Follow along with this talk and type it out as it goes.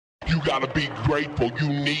You gotta be grateful. You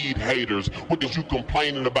need haters. What is you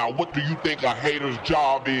complaining about? What do you think a hater's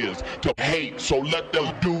job is? To hate. So let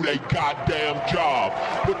them do their goddamn job.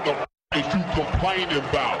 What the is you complaining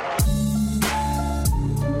about?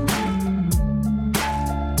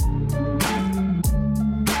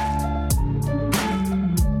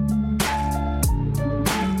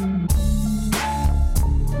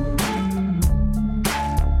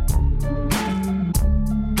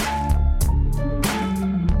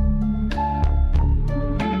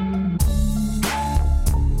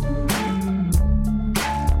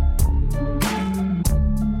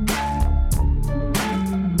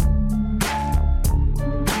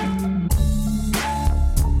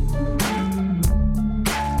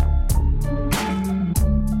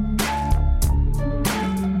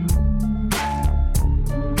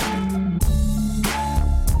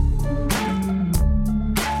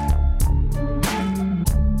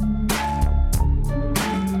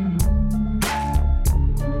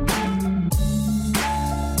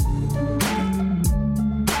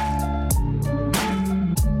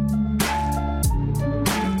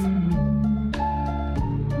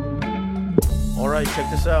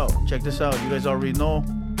 Check this out. You guys already know.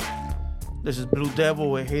 This is Blue Devil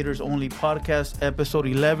with Haters Only Podcast, episode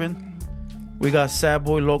 11. We got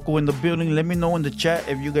SadBoy, Loko in the building. Let me know in the chat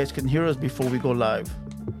if you guys can hear us before we go live.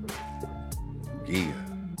 Yeah.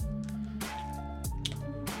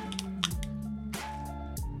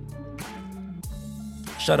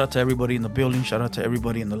 Shout out to everybody in the building. Shout out to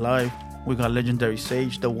everybody in the live. We got Legendary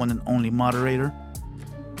Sage, the one and only moderator.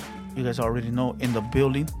 You guys already know, in the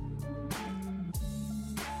building.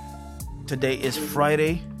 Today is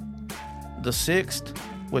Friday, the 6th.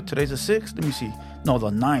 What, today's the 6th? Let me see. No, the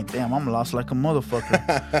 9th. Damn, I'm lost like a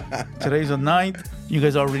motherfucker. Today's the 9th. You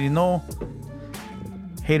guys already know.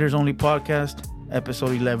 Haters Only Podcast,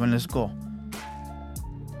 episode 11. Let's go.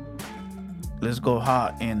 Let's go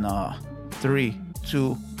hot in 3,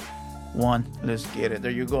 2, 1. Let's get it.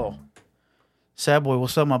 There you go. SadBoy,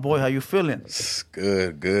 what's up, my boy? How you feeling?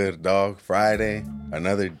 Good, dog. Friday,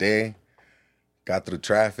 another day. Got through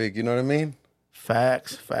traffic, you know what I mean?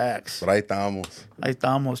 Facts. But ahí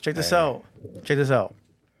estamos. Check this out.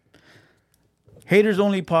 Haters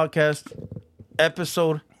Only Podcast,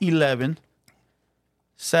 episode 11.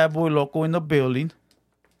 SadBoy, Loko in the building.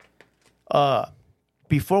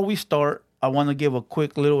 Before we start, I want to give a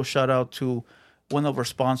quick little shout out to one of our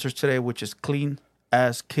sponsors today, which is Clean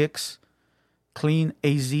As Kicks. Clean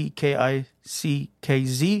AZKICKZ.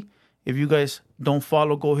 If you guys don't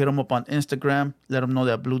follow, go hit them up on Instagram. Let them know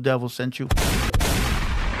that Blue Devil sent you.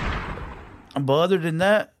 But other than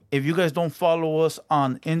that, if you guys don't follow us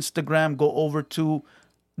on Instagram, go over to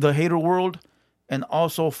the Hater World and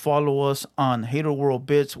also follow us on Hater World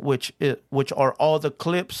Bits, which are all the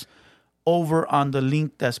clips over on the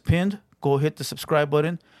link that's pinned. Go hit the subscribe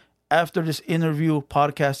button. After this interview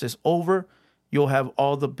podcast is over, you'll have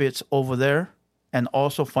all the bits over there. And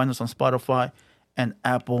also find us on Spotify and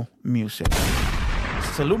Apple Music.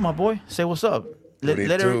 Salute, my boy. Say what's up. Let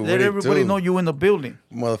everybody know you in the building.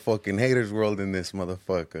 Motherfucking Haters World in this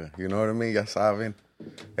motherfucker. You know what I mean? Ya saben.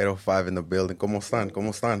 805 in the building. ¿Cómo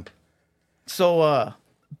están? So,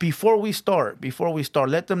 before we start,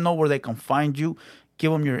 let them know where they can find you.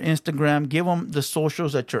 Give them your Instagram. Give them the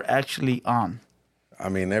socials that you're actually on. I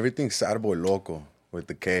mean, everything's SadBoy Loko with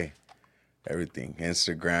the K. Everything.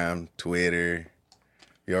 Instagram, Twitter.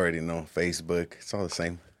 You already know. Facebook. It's all the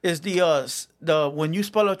same. Is the when you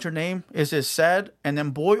spell out your name, is it Sad and then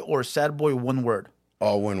Boy or SadBoy one word?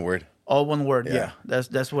 All one word. All one word. Yeah.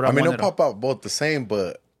 That's what I mean, it'll pop out both the same,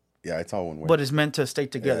 but yeah, it's all one word. But it's meant to stay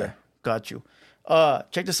together. Yeah. Got you.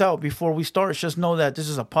 Check this out. Before we start, just know that this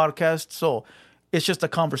is a podcast, so it's just a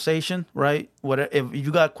conversation, right? If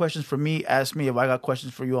you got questions for me, ask me. If I got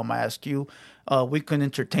questions for you, I'm gonna ask you. We can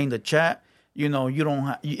entertain the chat. You know, you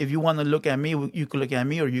don't. If you want to look at me, you can look at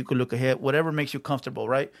me, or you can look ahead. Whatever makes you comfortable,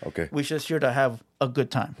 right? Okay. We're just here to have a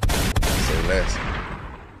good time. Say less.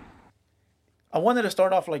 I wanted to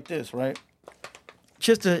start off like this, right?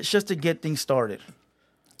 Just to get things started,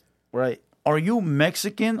 right? Are you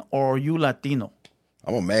Mexican or are you Latino?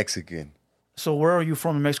 I'm a Mexican. So where are you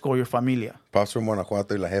from in Mexico or your familia? Paso en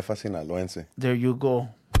Guanajuato y la jefa sinaloense. There you go.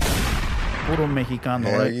 Puro mexicano,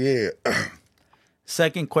 Hell right? Yeah.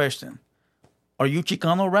 Second question. Are you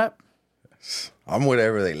Chicano rap? I'm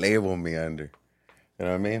whatever they label me under. You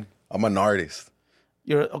know what I mean? I'm an artist.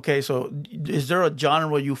 Okay, so is there a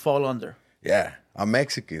genre you fall under? Yeah, I'm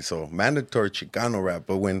Mexican, so mandatory Chicano rap.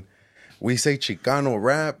 But when we say Chicano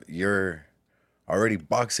rap, you're already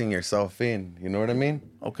boxing yourself in. You know what I mean?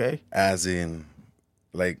 Okay. As in,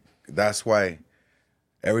 like, that's why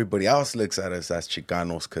everybody else looks at us as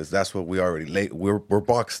Chicanos because that's what we already we're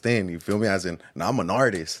boxed in. You feel me? As in, now I'm an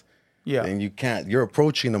artist. Yeah. And you're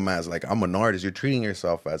approaching them as like, I'm an artist. You're treating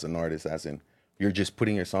yourself as an artist, as in, you're just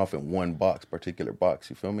putting yourself in one particular box.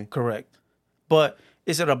 You feel me? Correct. But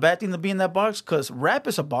is it a bad thing to be in that box? Because rap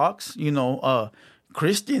is a box.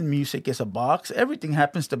 Christian music is a box. Everything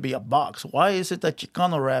happens to be a box. Why is it that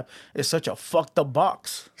Chicano rap is such a fucked up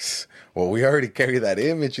box? Well, we already carry that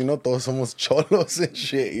image, todos somos cholos and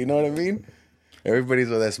shit, you know what I mean? Everybody's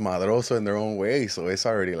a desmadroso in their own way, so it's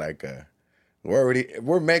already like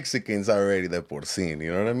we're Mexicans already de por sí,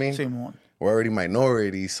 you know what I mean? Simón. We're already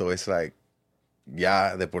minorities, so it's like,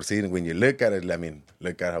 yeah, de por sí, when you look at it, I mean,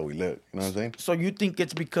 look at how we look, you know what I'm saying? So you think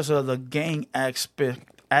it's because of the gang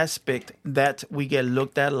aspect that we get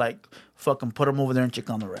looked at like, fucking put them over there in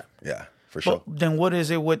Chicano rap? Yeah, for sure. But then what is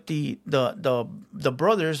it with the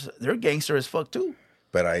brothers? They're gangster as fuck too.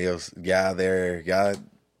 But ellos, the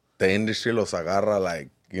industry los agarra like,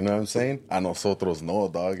 you know what I'm saying? A nosotros no,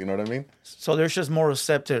 dog, you know what I mean? So they're just more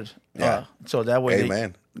accepted. Yeah. So that way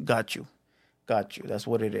Amen. Got you. That's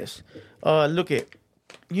what it is. Look at,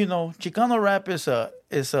 Chicano rap is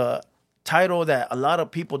a title that a lot of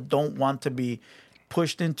people don't want to be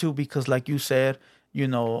pushed into because, like you said,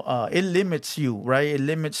 it limits you, right? It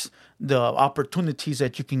limits the opportunities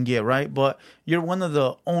that you can get, right? But you're one of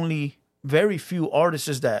the only very few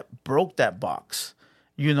artists that broke that box.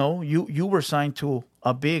 You were signed to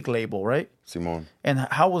a big label, right? Simón. And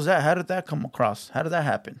how was that? How did that come across? How did that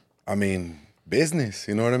happen? I mean, business,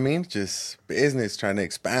 you know what I mean? Just business, trying to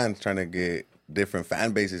expand, trying to get different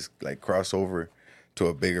fan bases, like cross over to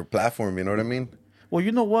a bigger platform, you know what I mean? Well,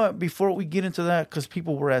 you know what? Before we get into that, because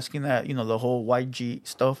people were asking that, the whole YG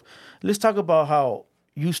stuff, let's talk about how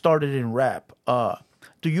you started in rap.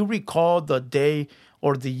 Do you recall the day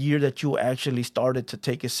or the year that you actually started to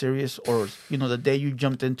take it serious, or, the day you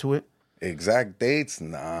jumped into it? Exact dates?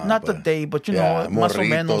 Nah. Not the day, but, más o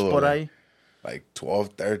menos por ahí. Like 12,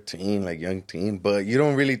 13, like young teen. But you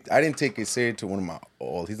don't really, I didn't take it serious to one of my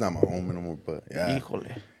old, he's not my homie no more, but yeah.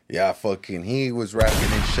 Híjole. Yeah, fucking, he was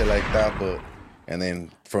rapping and shit like that, but, and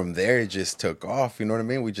then from there, it just took off, you know what I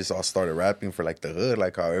mean? We just all started rapping for like the hood,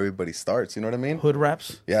 like how everybody starts, you know what I mean? Hood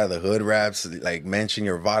raps? Yeah, the hood raps, like mention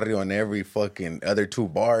your barrio on every fucking other 2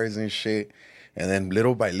 bars and shit. And then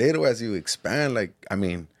little by little, as you expand, like, I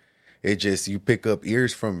mean, it just, you pick up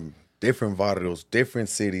ears from different barrios, different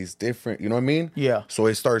cities, different, you know what I mean? Yeah. So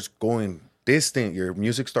it starts going distant. Your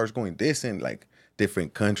music starts going distant, like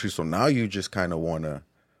different countries. So now you just kind of want to,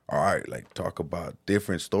 all right, like talk about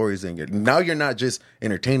different stories. And now you're not just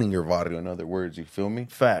entertaining your barrio, in other words, you feel me?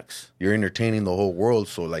 Facts. You're entertaining the whole world.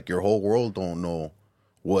 So like your whole world don't know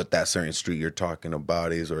what that certain street you're talking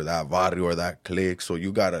about is, or that barrio or that clique. So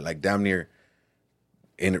you got to like damn near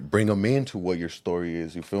bring them into what your story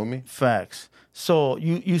is, you feel me? Facts. So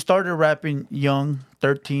you started rapping young,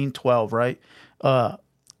 13, 12, right?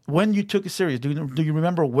 When you took it serious, do you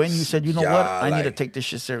remember when you said, what, I need to take this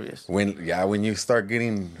shit serious? When you start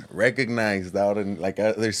getting recognized out in like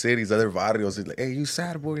other cities, other barrios, it's like, hey, you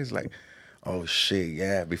SadBoy. It's like, oh shit,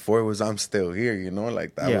 yeah. Before it was I'm still here,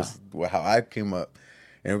 like that was how I came up.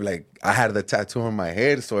 And like I had the tattoo on my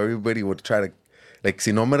head, so everybody would try to, like,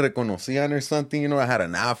 si no me reconocían or something, I had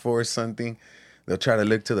an afro or something. They'll try to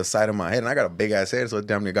look to the side of my head, and I got a big ass head, so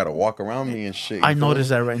damn near got to walk around me and shit. I noticed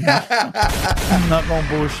that right now. I'm not gonna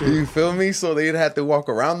bullshit. You feel me? So they'd have to walk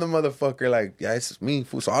around the motherfucker like, yeah, it's me,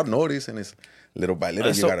 fool. So I'll notice, and it's little by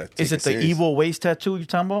little, you gotta take is it the serious. evil waist tattoo you're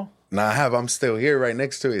talking about? Nah, I'm still here right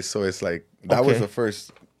next to it, so it's like, that was the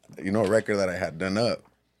first, record that I had done up.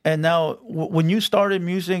 And now, when you started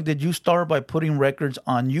music, did you start by putting records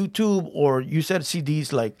on YouTube, or you said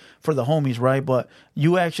CDs like for the homies, right? But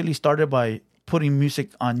you actually started by putting music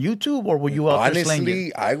on YouTube, or were you out there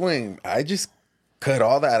slanging? Honestly, I just cut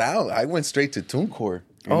all that out. I went straight to TuneCore.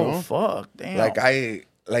 You know? Fuck, damn. Like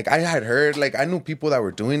I had heard, like I knew people that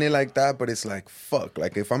were doing it like that, but it's like, fuck.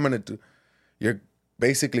 Like if I'm gonna do, you're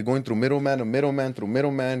basically going through middleman to middleman through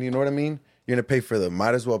middleman. You know what I mean? You're gonna pay for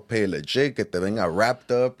might as well pay legit, que te venga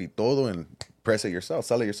wrapped up y todo, and press it yourself,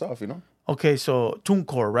 sell it yourself, Okay, so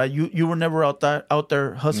TuneCore, right? You were never out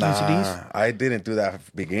there hustling CDs? I didn't do that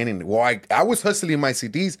beginning. Well, I was hustling my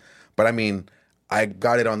CDs, but I mean, I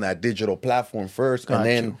got it on that digital platform first, and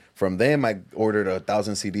then from them I ordered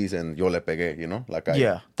 1,000 CDs and yo le pegué,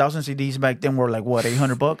 1,000 CDs back then were like what,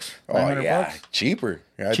 $800? Oh yeah, cheaper.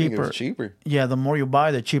 Yeah, I think it was cheaper. Yeah, the more you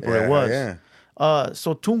buy, the cheaper it was. Yeah.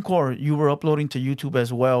 So TuneCore, you were uploading to YouTube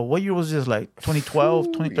as well. What year was this? Like 2012,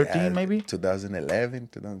 2013, maybe? 2011,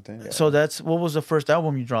 2010. Yeah. So what was the first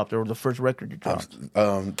album you dropped, or the first record you dropped?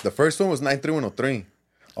 The first one was 93103.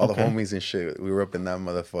 All the homies and shit. We were up in that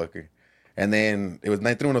motherfucker. And then it was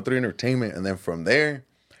 9313 Entertainment. And then from there...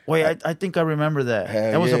 Wait, I think I remember that.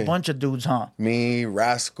 That was a bunch of dudes, huh? Me,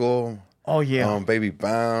 Rascal... Oh, yeah. Baby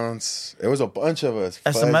Bounce. It was a bunch of us.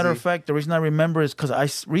 As a matter of fact, the reason I remember is because I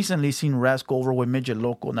recently seen Rascal over with Midget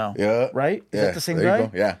Loko now. Yeah. Right? Is that the same there guy? You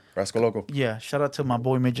go. Yeah. Rascal Loko. Yeah. Shout out to my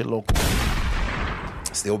boy Midget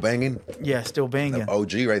Loko. Still banging? Yeah, still banging. The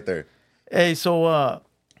OG right there. Hey, so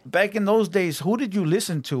back in those days, who did you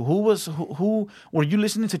listen to? Who were you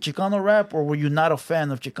listening to Chicano rap, or were you not a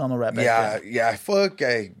fan of Chicano rap back then? Yeah. Fuck.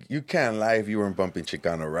 You can't lie if you weren't bumping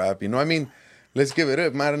Chicano rap. You know what I mean? Let's give it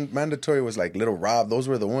up. Mandatory was like Little Rob. Those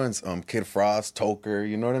were the ones. Kid Frost, Toker.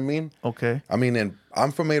 You know what I mean? Okay. I mean, and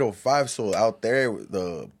I'm from 805, so out there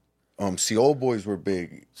the CO boys were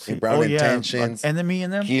big. Brown Intentions, Enemy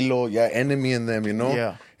in them. Kilo, Enemy in them. You know?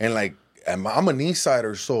 Yeah. And like, I'm an East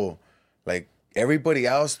Sider, so like everybody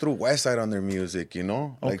else threw West Side on their music. You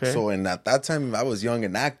know? Like so. And at that time, I was young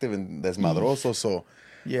and active and desmadroso, so.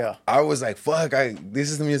 Yeah. I was like, fuck,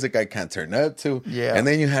 this is the music I can't turn up to. Yeah. And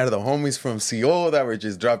then you had the homies from CO that were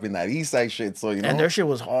just dropping that East Side shit. So, you know. And their shit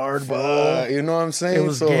was hard, bro. You know what I'm saying? It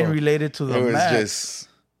was gang related to the It was max. just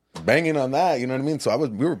banging on that, you know what I mean? So we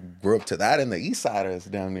grew up to that in the East Siders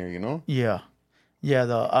down there, you know? Yeah.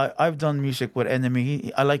 Yeah, I've done music with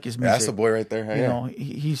Enemy. I like his music. That's the boy right there. You know,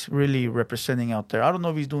 he's really representing out there. I don't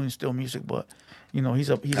know if he's doing still music, but, you know,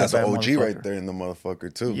 he's a That's bad an OG motherfucker. right there in the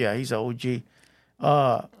motherfucker, too. Yeah, he's an OG.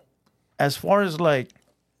 As far as like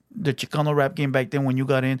the Chicano rap game back then when you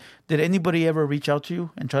got in, did anybody ever reach out to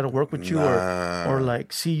you and try to work with you or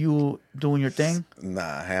like see you doing your thing?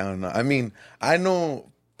 Nah, hell no. I mean, I know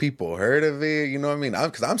people heard of it, you know what I mean?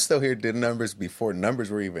 Because I'm still here did numbers before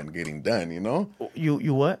numbers were even getting done, you know?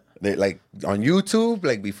 You what? They, like on YouTube,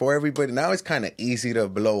 like before everybody, now it's kind of easy to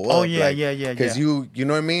blow up. Oh yeah, like, yeah. Because you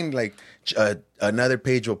know what I mean? Like another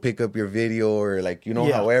page will pick up your video or like, you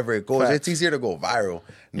know, however it goes. Facts. It's easier to go viral.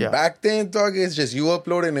 Yeah. Back then, dog, it's just you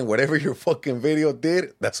uploading and whatever your fucking video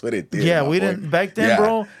did, that's what it did. Yeah, we didn't back then,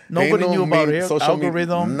 bro. Nobody knew about it.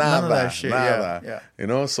 Algorithm, none of that shit. Yeah. You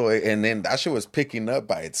know, so and then that shit was picking up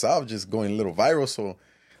by itself, just going a little viral. So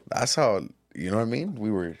that's how. You know what I mean?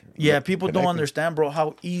 We were... Yeah, people don't understand, bro,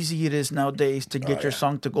 how easy it is nowadays to get your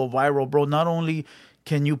song to go viral, bro. Not only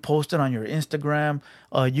can you post it on your Instagram,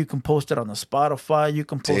 you can post it on the Spotify, you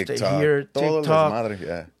can post it here, TikTok.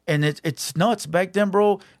 And it's nuts. Back then,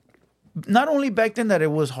 bro, not only back then that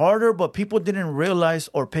it was harder, but people didn't realize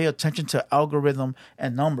or pay attention to algorithm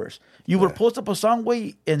and numbers. You would post up a song,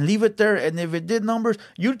 wait, and leave it there, and if it did numbers,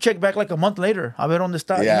 you'd check back like a month later. A ver dónde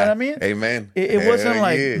está. You know what I mean? Amen. It wasn't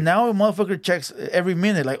like now a motherfucker checks every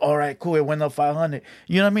minute, like, all right, cool, it went up 500.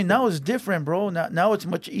 You know what I mean? Now it's different, bro. Now it's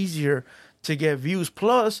much easier to get views.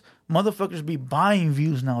 Plus, motherfuckers be buying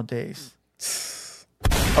views nowadays.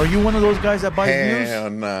 Are you one of those guys that buy views? Hell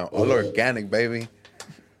no. All organic, baby.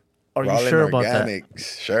 Are you sure about organic. that?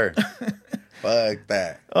 Sure. Fuck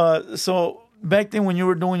that. So back then when you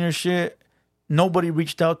were doing your shit, nobody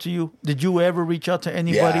reached out to you. Did you ever reach out to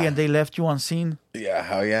anybody and they left you on scene? Yeah,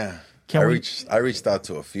 hell yeah. I reached out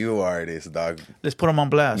to a few artists, dog. Let's put them on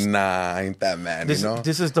blast. Nah, I ain't that man, this, you know?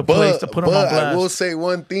 This is the place to put them on blast. I will say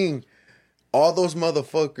one thing. All those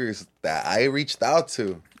motherfuckers that I reached out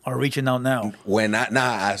to are reaching out now.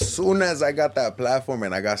 As soon as I got that platform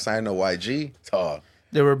and I got signed to YG,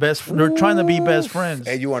 they were they're trying to be best friends.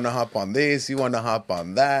 Hey, you want to hop on this? You want to hop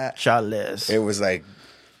on that? Charles. It was like,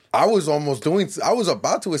 I was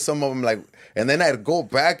about to with some of them, like, and then I'd go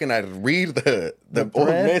back and I'd read the old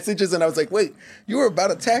messages and I was like, wait, you were about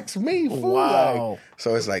to text me, fool. Wow. Like,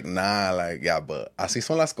 so it's like, nah, like, yeah, but así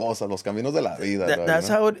son las cosas, los caminos de la vida. That's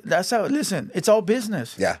how, listen, it's all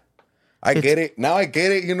business. Yeah. I get it. Now I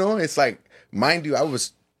get it, you know? It's like, mind you, I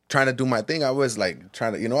was trying to do my thing. I was like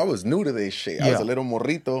trying to, you know, I was new to this shit. I was a little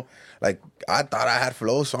morrito. Like, I thought I had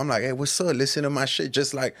flow. So I'm like, hey, what's up? Listen to my shit.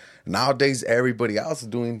 Just like nowadays, everybody else is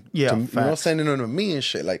doing, you know, sending them to me and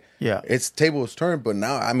shit. Like, it's tables turned. But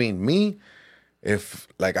now, I mean, me, if,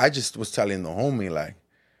 like, I just was telling the homie, like,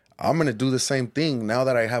 I'm going to do the same thing now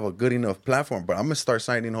that I have a good enough platform. But I'm going to start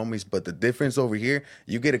signing homies. But the difference over here,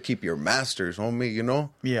 you get to keep your masters, homie, you know?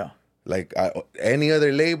 Yeah. Like, any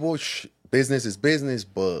other label, business is business,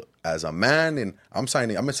 but as a man, and I'm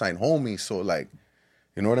gonna sign homies, so like,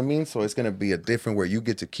 you know what I mean? So it's gonna be a different where you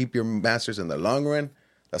get to keep your masters in the long run.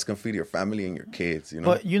 That's gonna feed your family and your kids, you know?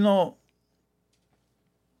 But you know,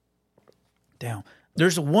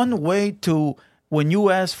 there's one way to, when you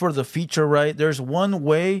ask for the feature, right? There's one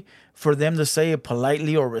way for them to say it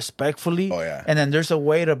politely or respectfully. Oh, yeah. And then there's a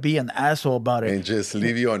way to be an asshole about it. And just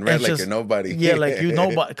leave you on red like you're nobody. Yeah, like you're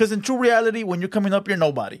nobody. Because in true reality, when you're coming up, you're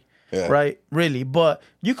nobody. right? Really. But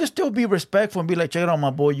you could still be respectful and be like, check it out, my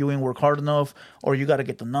boy, you ain't work hard enough, or you got to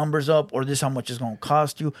get the numbers up, or this is how much it's going to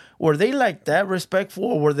cost you. Were they like that respectful,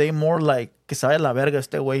 or were they more like, que sabe la verga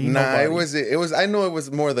este güey? Nah, it was, I know it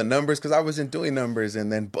was more the numbers because I wasn't doing numbers.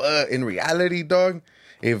 And then, but in reality, dog,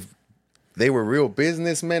 if they were real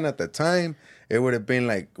businessmen at the time, it would have been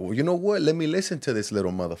like, well, you know what? Let me listen to this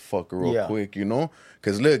little motherfucker real quick, you know?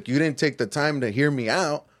 Because look, you didn't take the time to hear me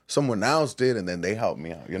out. Someone else did, and then they helped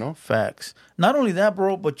me out, you know? Facts. Not only that,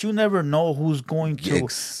 bro, but you never know who's going to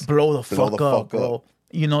blow the fuck up, bro.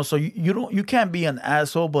 You know, so you can't be an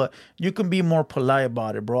asshole, but you can be more polite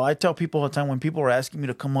about it, bro. I tell people all the time when people are asking me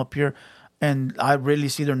to come up here, and I really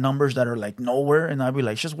see their numbers that are like nowhere, and I'll be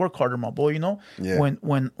like, just work harder, my boy, you know? Yeah.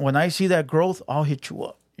 When I see that growth, I'll hit you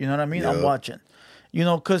up. You know what I mean? I'm watching. You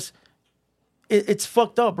know, because it's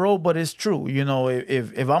fucked up, bro, but it's true. You know,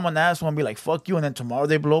 if I'm an asshole and be like, fuck you, and then tomorrow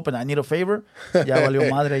they blow up and I need a favor, ya valió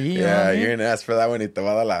madre allí. You know what I mean? You're going to ask for that one y te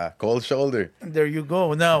va a dar la cold shoulder. There you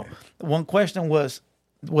go. Now, one question was,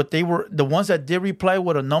 the ones that did reply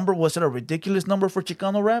with a number, was it a ridiculous number for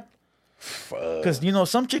Chicano rap? Because, you know,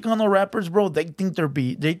 some Chicano rappers, bro, they think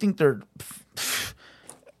they're,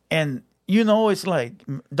 and, you know, it's like,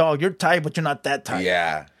 dog, you're tight, but you're not that tight.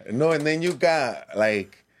 Yeah. No, and then you got,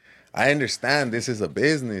 like, I understand this is a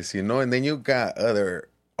business, you know, and then you got other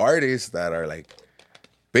artists that are, like,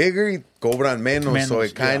 bigger, cobran menos, so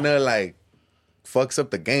it kind of, like, fucks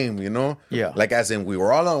up the game, you know? Yeah. Like, as in, we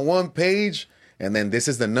were all on one page, and then this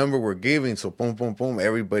is the number we're giving, so boom, boom, boom,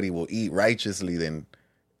 everybody will eat righteously, then,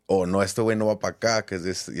 oh, no, este güey no va para acá, because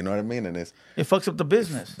this, you know what I mean? And it fucks up the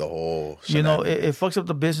business. The whole you know, it fucks up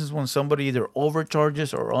the business when somebody either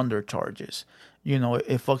overcharges or undercharges. You know,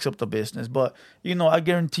 it fucks up the business. But, you know, I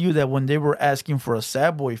guarantee you that when they were asking for a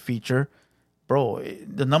SadBoy feature, bro,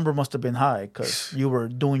 the number must have been high because you were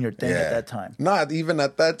doing your thing at that time. Not even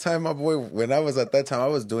at that time, my boy. When I was at that time, I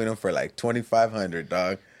was doing them for like $2,500,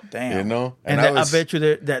 dog. Damn. You know? And I bet you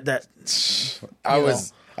that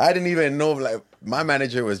I didn't even know, like, my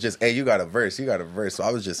manager was just, hey, you got a verse. So I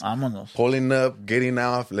was just pulling up, getting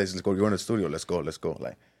off. Let's go. You're in the studio. Let's go.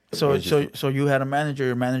 Like. So you had a manager.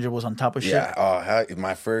 Your manager was on top of shit. Yeah.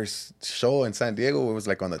 My first show in San Diego, it was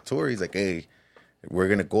like on the tour. He's like, hey, we're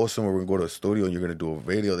gonna go somewhere. We're gonna go to a studio, and you're gonna do a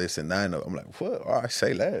video, this and that. And I'm like, what? Oh, I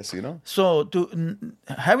say less, you know. So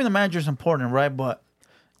having a manager is important, right? But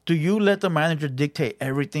do you let the manager dictate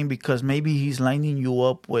everything because maybe he's lining you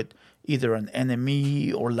up with either an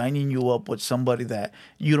enemy or lining you up with somebody that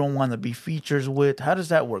you don't want to be features with? How does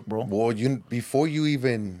that work, bro? Well, before you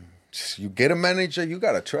get a manager, you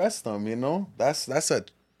gotta trust them. You know, that's a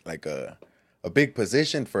big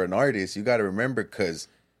position for an artist. You gotta remember, because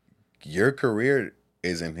your career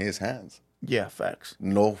is in his hands. Yeah, facts.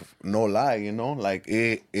 No lie. You know, like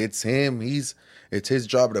it's him. It's his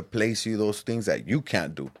job to place you those things that you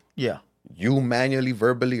can't do. Yeah, you manually,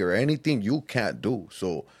 verbally, or anything you can't do.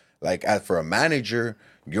 So, like, as for a manager,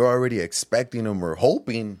 you're already expecting him or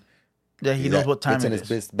hoping that he knows what time it's in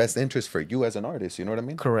his best interest for you as an artist. You know what I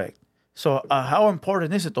mean? Correct. So how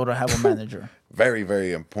important is it, though, to have a manager? Very,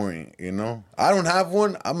 very important, you know? I don't have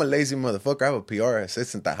one. I'm a lazy motherfucker. I have a PR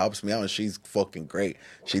assistant that helps me out, and she's fucking great.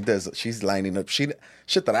 She's lining up shit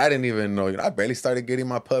that I didn't even know. You know, I barely started getting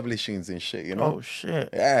my publishings and shit, you know? Oh, shit.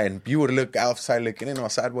 Yeah, and you would look outside looking in,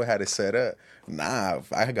 SadBoy had it set up. Nah,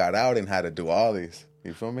 I got out and had to do all these.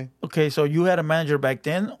 You feel me? Okay, so you had a manager back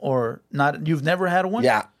then, or not? You've never had one?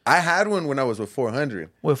 Yeah, I had one when I was with 400.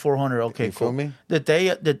 With 400, okay, you feel me? Did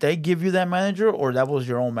they give you that manager, or that was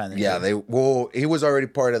your own manager? Yeah, he was already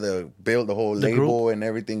part of the whole label group and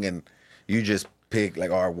everything, and you just pick like,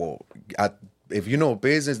 all right, well, if you know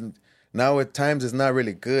business now at times it's not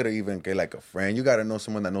really good to even get like a friend. You got to know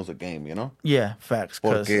someone that knows the game, you know? Yeah, facts.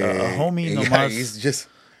 Because a homie nomás, he's just.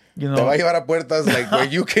 You know, te va a llevar a puertas like where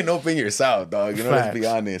you can open yourself, dog. You know, let's be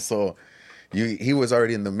honest. So, he was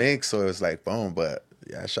already in the mix, so it was like, boom. But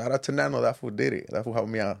yeah, shout out to Nano. That fool did it. That fool helped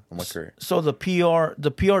me out on my career. So the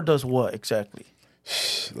PR does what exactly?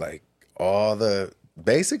 Like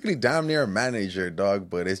basically damn near a manager, dog.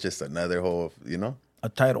 But it's just another whole, you know, a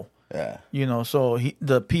title. Yeah. You know, so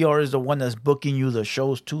the PR is the one that's booking you the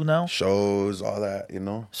shows too now? Shows, all that, you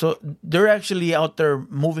know. So they're actually out there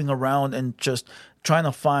moving around and just trying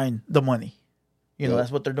to find the money. You know, that's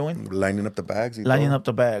what they're doing? Lining up the bags. Up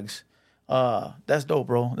the bags. That's dope,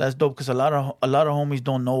 bro. That's dope because a lot of homies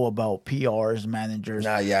don't know about PRs, managers.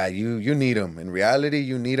 Nah, yeah, you need them. In reality,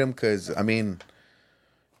 you need them because, I mean,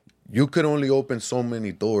 you could only open so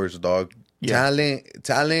many doors, dog.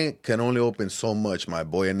 Talent can only open so much, my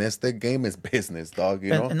boy. And the game is business, dog,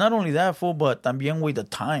 you know? And not only that, fool, but también with the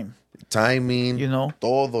time. Timing, you know,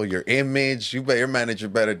 todo, your image. Your manager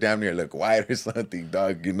better damn near look white or something,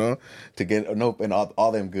 dog, you know, to get and open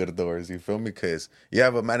all them good doors. You feel me? Because you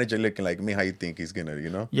have a manager looking like me, how you think he's gonna, you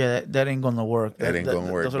know? Yeah, that ain't gonna work. That ain't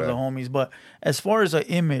gonna work. Those are the homies. But as far as an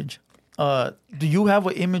image, do you have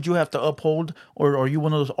an image you have to uphold, or are you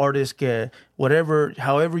one of those artists that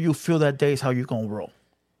however you feel that day is how you gonna roll?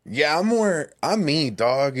 Yeah, I'm me,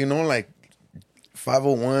 dog. You know, like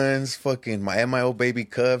 501s, fucking my MIO baby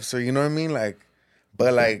cuffs, or you know what I mean? Like,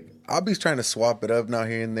 but like, I'll be trying to swap it up now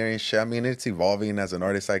here and there and shit. I mean, it's evolving as an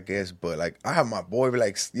artist, I guess. But like, I have my boy be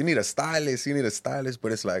like, you need a stylist,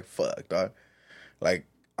 but it's like, fuck, dog. Like,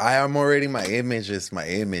 I am already, my image is my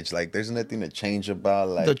image. Like, there's nothing to change about,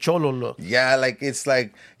 like, the cholo look. Yeah, like, it's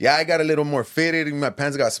like, yeah, I got a little more fitted, my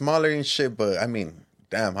pants got smaller and shit, but I mean,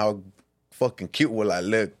 damn, how fucking cute will I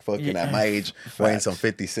look fucking at my age wearing some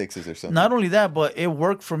 56s or something. Not only that, but it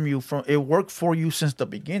worked for you since the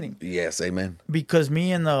beginning. Yes, amen. Because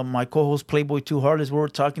me and my co-host Playboy 2 Heartless, we were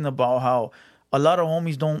talking about how a lot of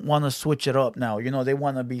homies don't want to switch it up now. You know, they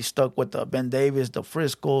want to be stuck with the Ben Davis, the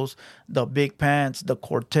Friscos, the Big Pants, the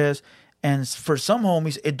Cortez. And for some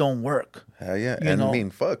homies, it don't work. Hell yeah. And I mean,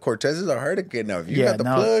 fuck, Cortezes are hard to get now. If you got the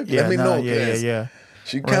now, plug, let me know. Yeah.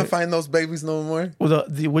 You can't find those babies no more. Well,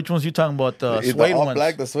 which ones you talking about? The suede all ones?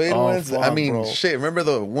 Black, the suede ones. Fuck, I mean, bro. shit. Remember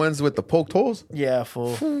the ones with the poked holes? Yeah,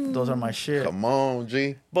 fool. Those are my shit. Come on,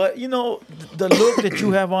 G. But you know, the look that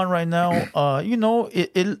you have on right now, you know,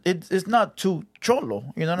 it's not too cholo.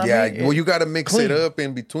 You know what I mean? Yeah. Well, you got to mix clean. it up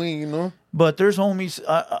in between. You know. But there's homies.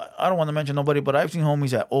 I don't want to mention nobody, but I've seen homies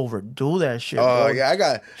that overdo that shit. Oh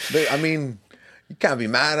yeah, I mean. You can't be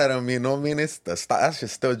mad at them, you know what I mean? It's that's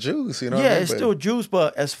just still juice, you know what I mean? It's still juice,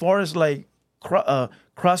 but as far as like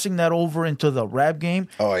crossing that over into the rap game,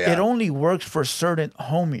 it only works for certain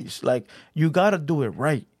homies. Like, you got to do it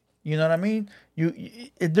right. You know what I mean?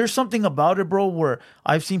 There's something about it, bro, where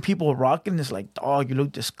I've seen people rocking. It's like, dog, you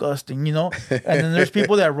look disgusting, you know? And then there's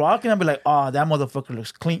people that rock and I'll be like, that motherfucker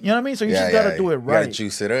looks clean. You know what I mean? So you just got to do it right. You got to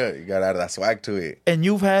juice it up. You got to add that swag to it. And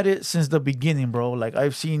you've had it since the beginning, bro. Like,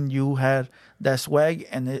 I've seen you had that swag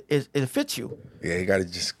and it fits you. Yeah, you got to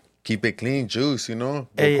just keep it clean, juice, you know,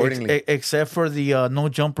 accordingly. Except for the No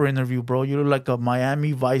Jumper interview, bro. You look like a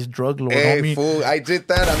Miami Vice drug lord, homie. Fool, I did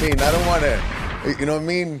that. I mean, I don't want to, you know what I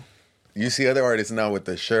mean? You see other artists now with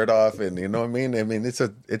the shirt off, and you know what I mean? I mean, it's a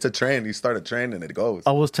trend. You start a trend, and it goes.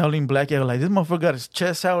 I was telling Black, like, this motherfucker got his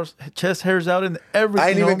chest hairs out and everything. I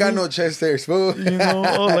ain't even got no chest hairs, fool. You know?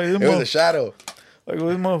 Like, it was a shadow. Like,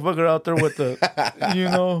 this motherfucker out there with the, you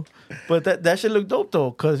know. But that shit look dope, though,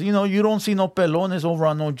 because, you know, you don't see no pelones over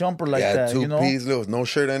on No Jumper like that, you know? 2 Ps, there was no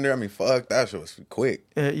shirt under. I mean, fuck, that shit was quick.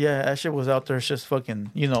 Yeah, that shit was out there. It's just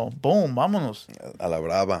fucking, you know, boom, vámonos. A la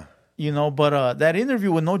brava. You know, but that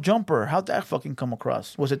interview with No Jumper, how'd that fucking come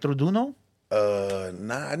across? Was it through Duno?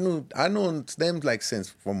 Nah, I knew them like since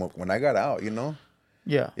from when I got out, you know?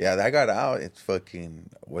 Yeah. Yeah, I got out. It's fucking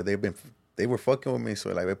where they were fucking with me,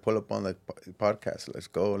 so like they pull up on the podcast. Let's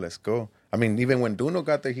go. I mean, even when Duno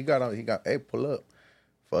got there, he got out. Hey, pull up.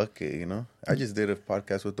 Fuck it, you know? I just did a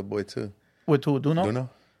podcast with the boy too. With who, Duno? Duno.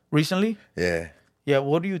 Recently? Yeah. Yeah,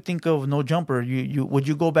 what do you think of No Jumper? Would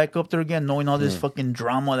you go back up there again, knowing all this fucking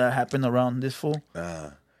drama that happened around this fool?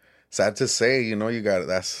 Sad to say, you know,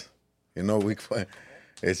 that's, you know,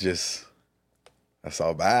 it's just, that's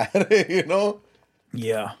all bad, you know?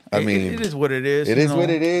 Yeah. I mean, it is what it is. It is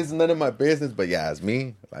what it is. None of my business, but yeah, it's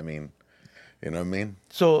me. I mean, you know what I mean?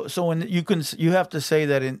 So when you have to say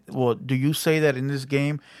that do you say that in this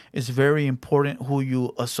game it's very important who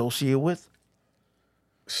you associate with?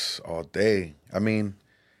 All day. I mean,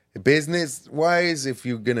 business wise, if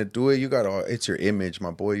you're gonna do it, it's your image,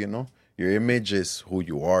 my boy, you know? Your image is who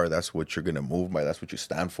you are. That's what you're gonna move by. That's what you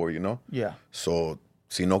stand for, you know? Yeah. So,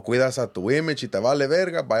 si no cuidas a tu image y te vale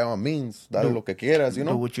verga, by all means, dale lo que quieras, you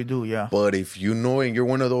know? Do what you do, yeah. But if you know and you're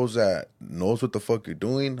one of those that knows what the fuck you're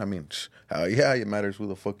doing, I mean, hell yeah, it matters who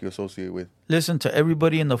the fuck you associate with. Listen to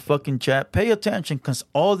everybody in the fucking chat. Pay attention, because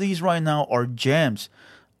all these right now are gems.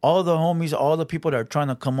 All the homies, all the people that are trying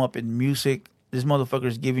to come up in music, this motherfucker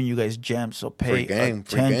is giving you guys gems, so pay attention.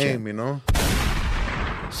 Free game, you know?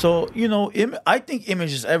 So, you know, I think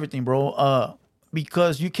image is everything, bro.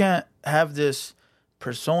 Because you can't have this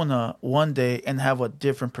persona one day and have a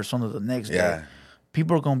different persona the next day.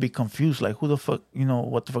 People are going to be confused, like, who the fuck, you know,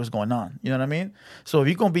 what the fuck is going on? You know what I mean? So if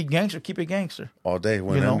you're going to be gangster, keep it gangster. All day,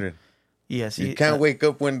 100. You know? Yes. You can't wake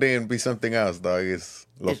up one day and be something else, dog. It's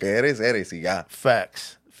lo que eres y ya.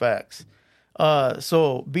 Facts.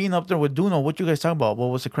 So being up there with Duno, what you guys talking about? What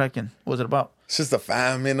was it cracking? What was it about? It's just a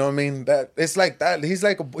fam, you know what I mean? That it's like that. He's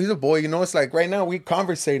a boy, you know. It's like right now we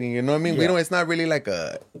conversating, you know what I mean? We Yeah. don't. It's not really like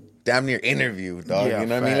a damn near interview, dog. Yeah, you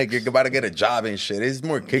know what I mean? Like facts. you're about to get a job and shit. It's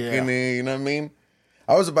more kicking Yeah. it, you know what I mean?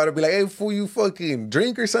 I was about to be like, hey, fool, you fucking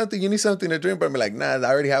drink or something? You need something to drink? But I'm like, nah, I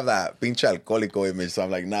already have that pinche alcohólico image. So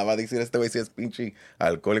I'm like, nah, va a decir este güey si es pinche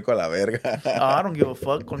alcohólico a la verga. I don't give a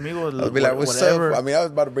fuck. Conmigo, I'll be like, what's whatever. up? I mean, I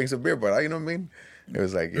was about to bring some beer, but you know what I mean? It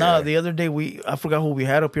was like, yeah. No, the other day I forgot who we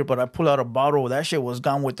had up here, but I pulled out a bottle. That shit was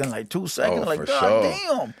gone within like 2 seconds. Oh, Like, for God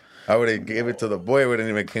sure. damn. I would have gave it to the boy, wouldn't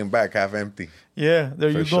even came back half empty. Yeah, there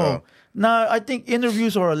you go. sure. Nah, I think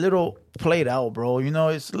interviews are a little played out, bro. You know,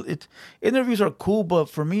 it's interviews are cool, but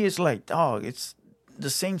for me, it's like, dog, it's the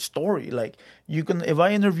same story. Like, if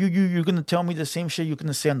I interview you, you're gonna tell me the same shit you're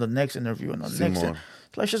gonna say on the next interview and on the next. Simón.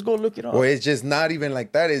 Let's just go look it up. Well, it's just not even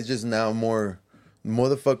like that. It's just now more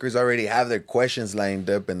motherfuckers already have their questions lined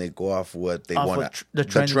up and they go off what they Off want, of the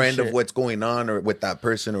the trend of shit. what's going on or with that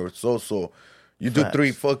person or so. You do Facts.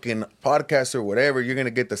 3 fucking podcasts or whatever, you're gonna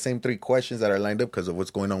get the same 3 questions that are lined up because of what's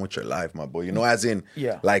going on with your life, my boy. You know, as in,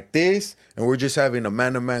 Yeah. like this, and we're just having a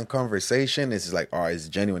man-to-man conversation. It's like, all right, it's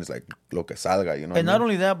genuine. It's like, lo que salga, you know. And not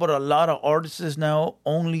only that, but a lot of artists now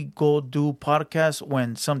only go do podcasts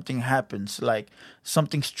when something happens, like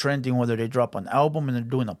something's trending, whether they drop an album and they're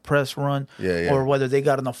doing a press run, Yeah. or whether they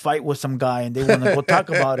got in a fight with some guy and they want to go talk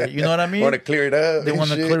about it. You know what I mean? Want to clear it up. They and want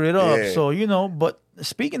to shit. clear it up. Yeah. So, you know, but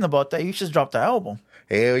speaking about that, you just dropped the album.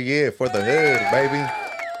 Hell yeah, for the hood, baby.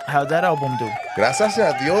 How'd that album do? Gracias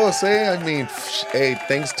a Dios, eh? I mean, hey,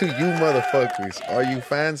 thanks to you motherfuckers. Are you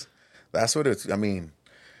fans? That's what it's, I mean,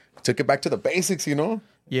 took it back to the basics, you know?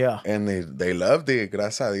 Yeah. And they loved it.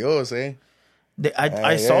 Gracias a Dios, eh?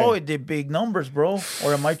 I saw it did big numbers, bro.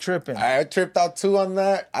 Or am I tripping? I tripped out too on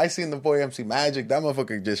that. I seen the boy MC Magic. That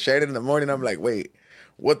motherfucker just shared it in the morning. I'm like, wait,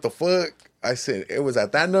 what the fuck? I said, it was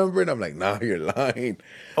at that number? And I'm like, nah, you're lying.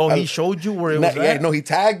 Oh, he showed you where it was Yeah, at? no, he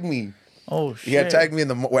tagged me. Oh, shit. He had tagged me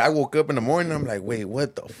when I woke up in the morning. I'm like, wait,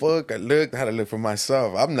 what the fuck? I had to look for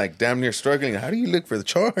myself. I'm like damn near struggling. How do you look for the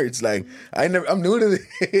charts? Like, I'm new to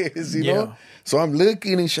this, you know? So I'm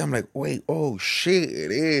looking and shit. I'm like, wait, oh shit,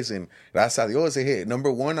 it is. And gracias a Dios, it hit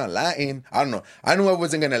 #1 on Latin. I don't know. I knew I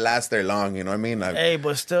wasn't going to last there long, you know what I mean? Like, Hey,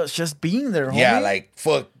 but still, it's just being there, homie. yeah, like,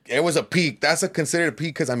 fuck. It was a peak. That's considered a peak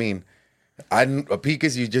because, I mean, a peak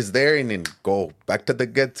is you just there and then go back to the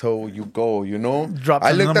ghetto. You go, you know. Dropped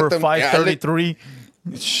to number 533.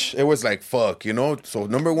 It was like fuck, you know. So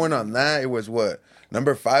 #1 on that. It was what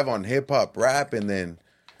 #5 on hip hop rap, and then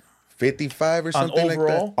 55 or something like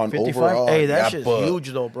that. On 55? overall, Hey, that yeah, shit's but huge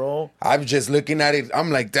though, bro. I'm just looking at it. I'm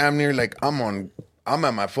like damn near like I'm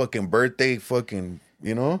at my fucking birthday, fucking.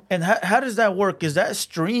 You know. And how does that work? Is that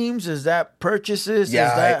streams? Is that purchases?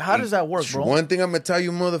 Yeah. How does that work, bro? One thing I'm gonna tell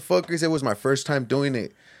you, motherfuckers, it was my first time doing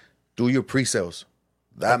it. Do your pre-sales.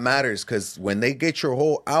 That matters because when they get your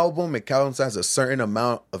whole album, it counts as a certain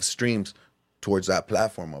amount of streams towards that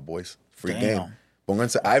platform, my boys. Free game.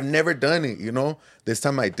 Pónganse. I've never done it, you know. This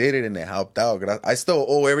time I did it and it helped out. I still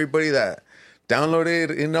owe everybody that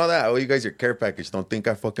downloaded and all that. I owe you guys your care package. Don't think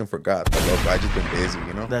I fucking forgot. But look, I just been busy,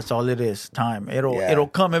 you know. That's all it is. Time. It'll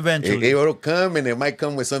come eventually. It'll come and it might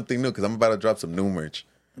come with something new because I'm about to drop some new merch.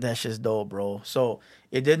 That's just dope, bro. So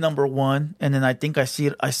it did #1, and then I think I saw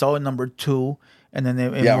it #2, and then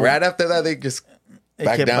it moved. Right after that they just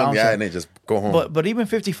back kept down, bouncing. and they just go home. But even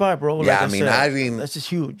 55, bro. Like Yeah, I I mean, said, I mean, that's just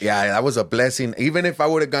huge. Yeah, that was a blessing. Even if I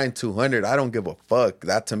would have gotten 200, I don't give a fuck.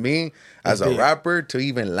 That to me, as a big. rapper, to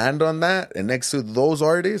even land on that and next to those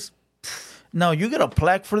artists, Now you get a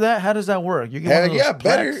plaque for that. How does that work? You get hell one of those yeah,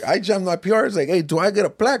 better. plaques? I jumped my PR. It's like, hey, do I get a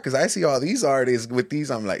plaque? Because I see all these artists with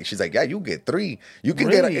these. I'm like, she's like, yeah, you get 3. You can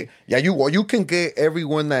Really? you can get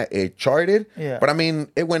everyone that it charted. Yeah. But I mean,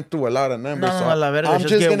 it went through a lot of numbers. No, so la verga, I'm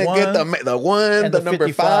just gonna get the 1, and the the number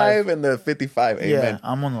 55. 5, and the 55. Amen. Yeah,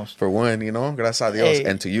 vámonos. For one, you know, gracias a Dios, Hey.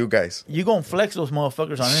 and to you guys. You gonna flex those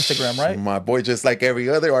motherfuckers on Instagram, right? My boy, just like every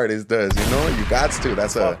other artist does, you know, you got to.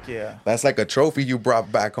 Fuck yeah. That's like a trophy you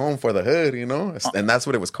brought back home for the hood, you know, and that's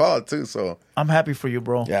what it was called too. So I'm happy for you,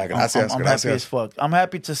 bro. Yeah, gracias, I'm gracias. happy as fuck. I'm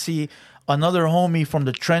happy to see another homie from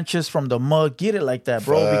the trenches, from the mud, get it like that,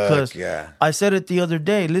 bro. Fuck, because yeah. I said it the other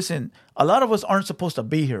day. Listen, a lot of us aren't supposed to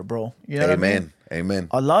be here, bro. You know what I mean? Amen.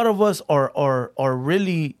 A lot of us are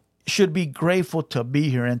really should be grateful to be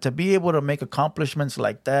here and to be able to make accomplishments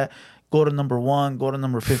like that. Go to #1, go to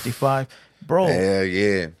number 55, bro. Hell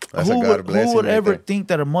yeah, that's a God blessing. Who would right ever there. think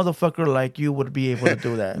that a motherfucker like you would be able to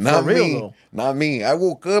do that? Not For real, me, though. not me. I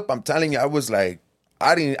woke up. I'm telling you, I was like,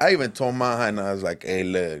 I even told my hand, I was like, hey,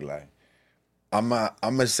 look, like, I'm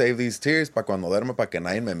gonna save these tears para cuando duerma, para que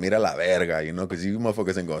nadie me mire la verga, you know, because you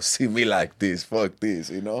motherfuckers ain't gonna see me like this. Fuck this,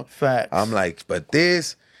 you know. Facts. I'm like, but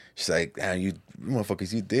this, she's like, damn, you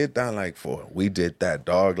motherfuckers, you did that. Like, we did that,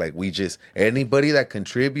 dog. Like, we just, anybody that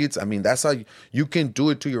contributes, I mean, that's how you can do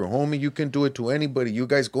it to your homie. You can do it to anybody. You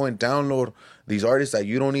guys go and download these artists that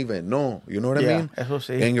you don't even know. You know what I mean? Eso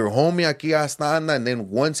sí. And your homie aquí hasta anda, and then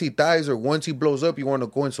once he dies or once he blows up, you want to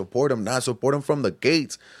go and support him, not support him from the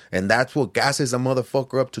gates. And that's what gasses a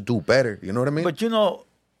motherfucker up to do better. You know what I mean? But, you know,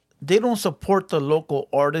 they don't support the local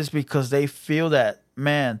artists because they feel that,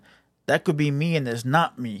 man, that could be me and it's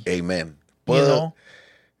not me. Amen. But you know?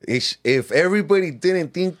 If everybody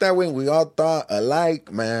didn't think that way and we all thought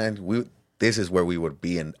alike, man, this is where we would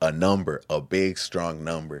be in a number, a big, strong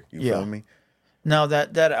number. You feel me? Now,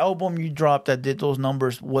 that album you dropped that did those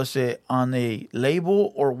numbers, was it on a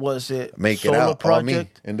label or was it Make solo it out, project? all me,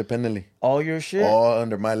 independently. All your shit? All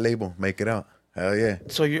under my label, Make It Out. Hell yeah.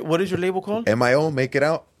 So what is your label called? MIO, Make It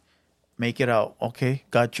Out. Make It Out. Okay,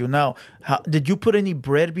 got you. Now, did you put any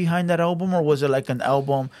bread behind that album, or was it like an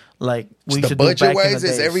album like we used to do back in the days? The budget-wise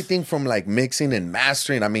is everything from like mixing and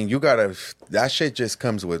mastering. I mean, that shit just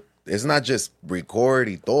comes with, it's not just record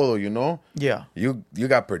y todo, you know? Yeah. You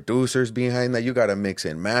got producers behind that. You got to mix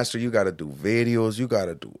and master. You got to do videos. You got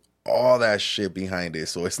to do all that shit behind it.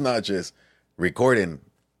 So it's not just recording,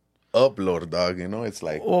 upload, dog. You know, it's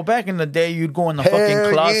like... Well, back in the day, you'd go in the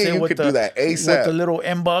fucking closet with the little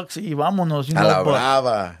inbox y vámonos, you know. A la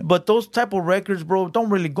brava. But those type of records, bro,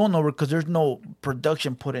 don't really go nowhere because there's no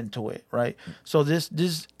production put into it, right? So this...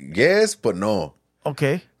 Yes, but no.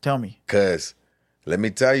 Okay, tell me. Because... let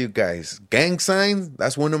me tell you guys, Gang Signs,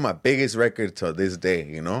 that's one of my biggest records to this day,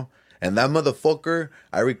 you know? And that motherfucker,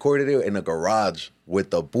 I recorded it in a garage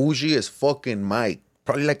with the bougie-ass fucking mic.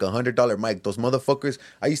 Probably like $100 mic. Those motherfuckers,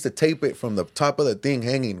 I used to tape it from the top of the thing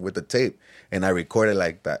hanging with the tape. And I recorded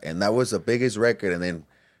like that. And that was the biggest record. And then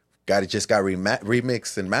just got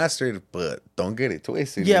remixed and mastered. But don't get it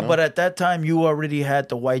twisted. Yeah, you know? but at that time, you already had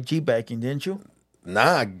the YG backing, didn't you?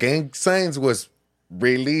 Nah, Gang Signs was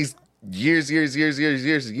released years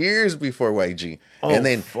before YG. Oh, and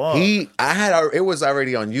then fuck. it was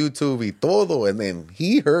already on YouTube y todo, and then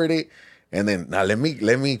he heard it, and then now let me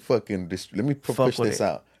push this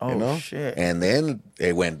out. Oh, you know? shit. And then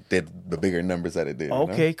it did the bigger numbers that it did.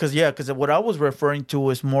 Okay, because what I was referring to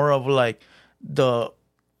is more of like the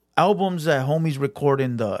albums that homies record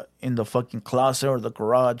in the fucking closet or the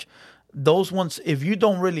garage. Those ones, if you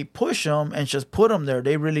don't really push them and just put them there,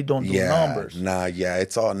 they really don't do numbers.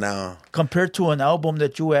 It's all now. Compared to an album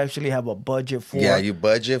that you actually have a budget for. Yeah, you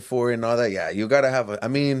budget for it and all that. Yeah, you gotta have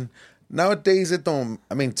nowadays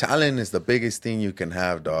talent is the biggest thing you can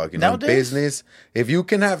have, dog. You know, nowadays? In business, if you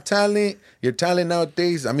can have talent, your talent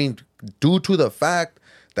nowadays, due to the fact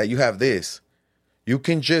that you have this, you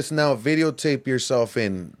can just now videotape yourself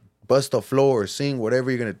and bust a flow or sing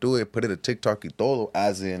whatever you're gonna do it, put it a TikTok y todo,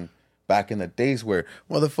 as in back in the days where,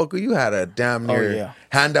 motherfucker, you had to damn near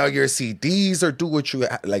hand out your CDs or do what you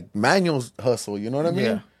like, manual hustle. You know what I mean?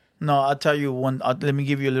 Yeah. No, I'll tell you one. Let me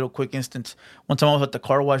give you a little quick instance. One time I was at the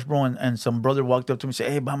car wash, bro, and some brother walked up to me and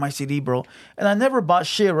said, "Hey, buy my CD, bro." And I never bought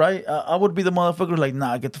shit, right? I would be the motherfucker like,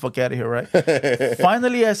 "Nah, get the fuck out of here," right?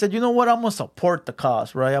 Finally, I said, "You know what? I'm gonna support the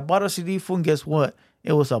cause, right?" I bought a CD, fool, and guess what?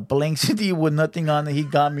 It was a blank CD with nothing on it. He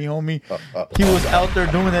got me, homie. He was out there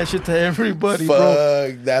doing that shit to everybody, bro.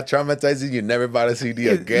 Fuck, that traumatizes you. Never bought a CD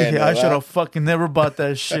again. Yeah, I should have fucking never bought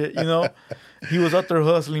that shit, you know? He was out there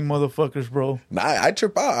hustling motherfuckers, bro. Nah, I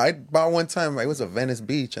trip out. I bought one time, it was a Venice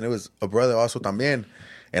Beach, and it was a brother also también.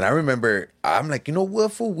 And I remember, I'm like, you know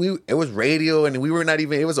what, fool? It was radio, and we were not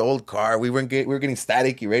even, it was an old car. We were getting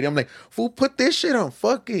staticky radio. I'm like, fool, put this shit on.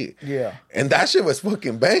 Fuck it. Yeah. And that shit was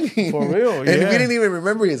fucking banging. For real, and yeah. we didn't even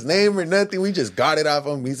remember his name or nothing. We just got it off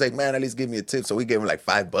him. He's like, man, at least give me a tip. So we gave him like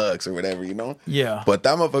 $5 or whatever, you know? Yeah. But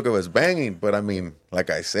that motherfucker was banging. But like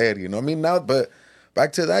I said, you know what I mean? Now, but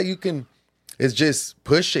back to that, it's just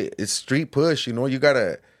push it. It's street push, you know? You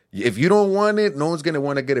gotta... If you don't want it, no one's going to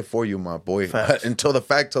want to get it for you, my boy. Until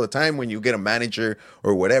the time when you get a manager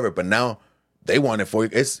or whatever. But now they want it for you.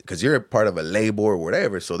 It's because you're a part of a label or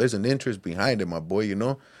whatever. So there's an interest behind it, my boy, you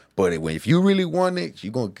know. But if you really want it,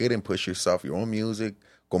 you're going to get and push yourself, your own music.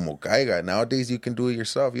 Como caiga. Nowadays, you can do it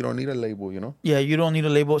yourself. You don't need a label, you know. Yeah, you don't need a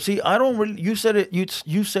label. See, I don't really... You said it.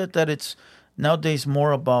 You said that it's nowadays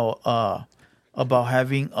more about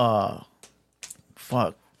having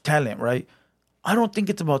talent, right? I don't think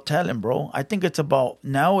it's about talent, bro. I think it's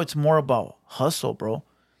more about hustle, bro.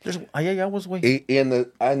 I was waiting.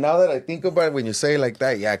 Now that I think about it, when you say it like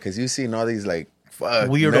that, yeah, because you seen all these like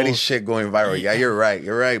weirdos nutty shit going viral. Yeah, you're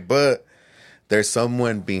right. But there's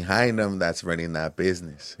someone behind them that's running that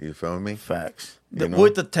business. You feel me? Facts. You know?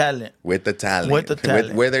 With the talent. With the talent. With the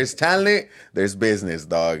talent. Where there's talent, there's business,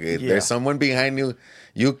 dog. There's someone behind you.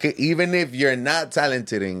 You can, even if you're not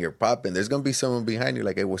talented and you're popping, there's gonna be someone behind you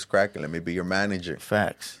like, hey, what's cracking? Let me be your manager.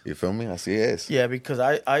 Facts. You feel me? Así es. Yeah, because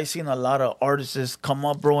I seen a lot of artists come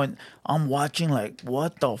up, bro, and I'm watching like,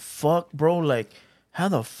 what the fuck, bro? Like, how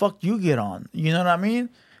the fuck you get on? You know what I mean?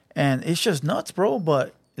 And it's just nuts, bro.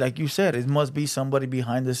 But like you said, it must be somebody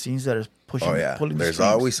behind the scenes that is pushing. Oh yeah, pulling there's the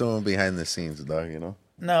strings. always someone behind the scenes, dog. You know.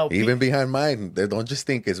 Now, Even behind mine, they don't just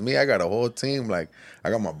think it's me. I got a whole team. Like,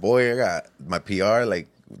 I got my boy, I got my PR. Like,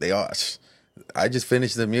 they all. I just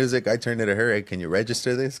finished the music. I turned it to her. Hey, can you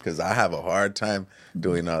register this? Because I have a hard time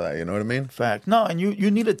doing all that. You know what I mean? Fact. No, and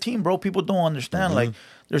you need a team, bro. People don't understand. Like,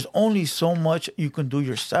 there's only so much you can do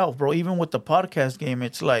yourself, bro. Even with the podcast game,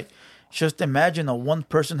 it's like, just imagine a one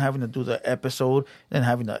person having to do the episode, then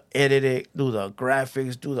having to edit it, do the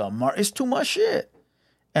graphics, do the it's too much shit.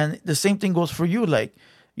 And the same thing goes for you. Like,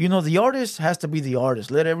 you know, the artist has to be the artist.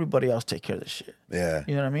 Let everybody else take care of the shit. Yeah.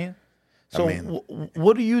 You know what I mean? So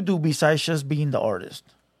what do you do besides just being the artist?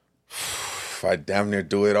 I damn near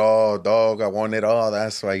do it all, dog. I want it all.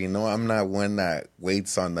 That's why, you know, I'm not one that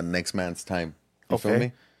waits on the next man's time. You feel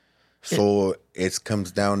me? So it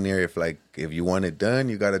comes down near if you want it done,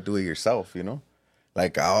 you got to do it yourself, you know?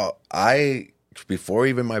 Like, I before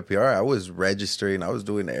even my PR, I was registering. I was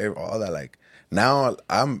doing all that. Like, now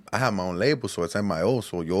I have my own label, so it's MIO.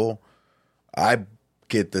 So I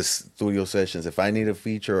get the studio sessions. If I need a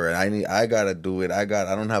feature or I gotta do it. I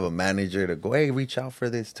don't have a manager to go, hey, reach out for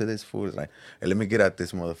this to this fool. It's like, hey, let me get at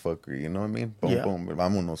this motherfucker. You know what I mean? Boom, boom,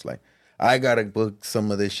 vámonos. Like, I gotta book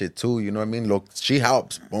some of this shit too. You know what I mean? Look, she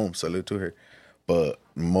helps. Boom, salute to her. But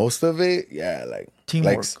most of it, yeah, like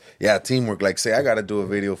teamwork. Teamwork. Like, say I gotta do a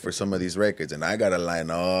video for some of these records, and I gotta line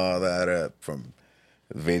all that up from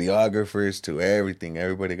videographers to everything.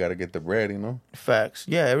 Everybody got to get the bread, you know? Facts.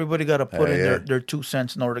 Yeah, everybody got to put in their 2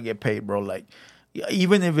 cents in order to get paid, bro. Like,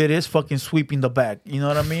 even if it is fucking sweeping the back, you know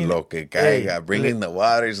what I mean? Lo que caiga, bringing the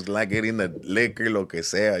waters, like getting the liquor, lo que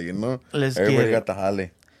sea, you know? Everybody got the jale.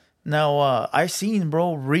 Now, I seen,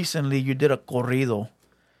 bro, recently you did a corrido.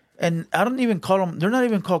 And I don't even call them, they're not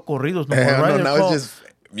even called corridos no more, right? No, now it's just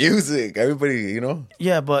music. Everybody, you know?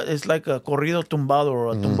 Yeah, but it's like a corrido tumbado or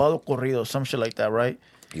a tumbado corrido, some shit like that, right?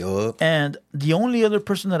 Yup. And the only other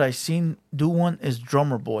person that I seen do one is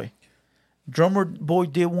Drummer Boy. Drummer Boy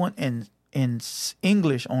did one in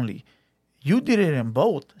English only. You did it in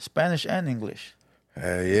both, Spanish and English.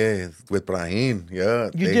 Yeah, with Brahim.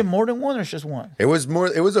 Yeah. You did more than one or just one? It was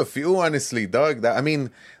a few, honestly, dog.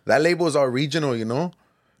 That label is all regional, you know?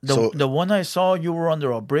 The one I saw, you were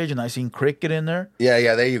under a bridge and I seen Cricket in there.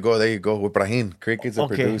 Yeah, there you go. With Brahim. Cricket's a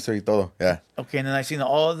producer y todo. Yeah. Okay, and then I seen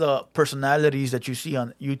all the personalities that you see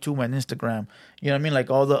on YouTube and Instagram. You know what I mean? Like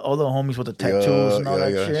all the homies with the tattoos and all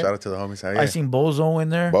that shit. Shout out to the homies. I seen Bozo in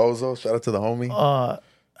there. Bozo, shout out to the homie.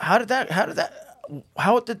 How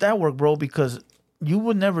did that work, bro? Because you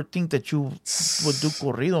would never think that you would do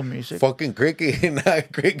corrido music. Fucking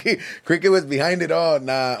Cricket. Cricket was behind it all.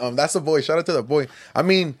 That's the boy. Shout out to the boy. I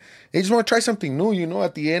mean, they just want to try something new, you know?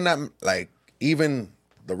 At the end, I'm like, even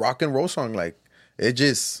the rock and roll song, like,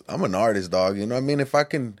 I'm an artist, dog. You know what I mean? If I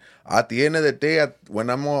can, at the end of the day,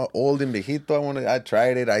 when I'm all old and viejito, I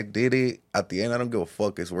tried it, I did it. At the end, I don't give a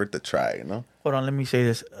fuck. It's worth the try, you know? Hold on, let me say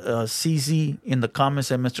this. CZ in the comments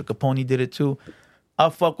said Mr. Capone did it too.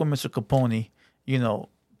 I fuck with Mr. Capone. You know,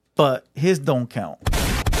 but his don't count.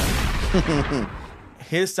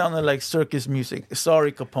 His sounded like circus music.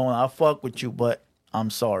 Sorry, Capone, I fuck with you, but I'm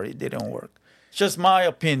sorry, it didn't work. It's just my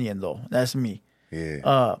opinion, though. That's me.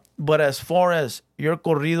 Yeah. But as far as your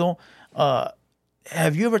corrido,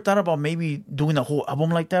 have you ever thought about maybe doing a whole album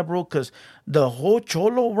like that, bro? Because the whole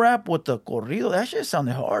cholo rap with the corrido, that shit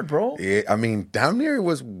sounded hard, bro. Yeah, I mean, down there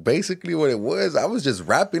was basically what it was. I was just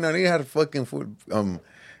rapping on it. Had a fucking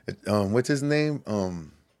what's his name?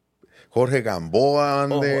 Jorge Gamboa on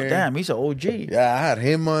there. Oh, damn, he's an OG. Yeah, I had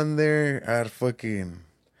him on there. I had fucking,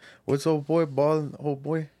 what's old boy?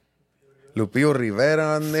 Lupillo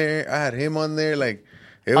Rivera on there. I had him on there. Like,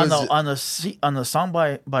 it was on the song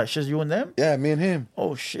by just you and them. Yeah, me and him.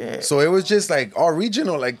 Oh shit! So it was just like all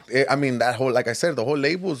regional. Like, I mean, that whole, like I said, the whole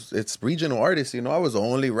label's, it's regional artists. You know, I was the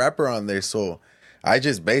only rapper on there, so I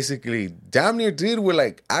just basically damn near did what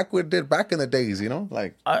like Aquid did back in the days, you know?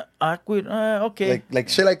 Like Aquid, okay. Like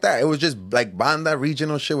shit like that. It was just like banda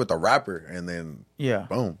regional shit with a rapper and then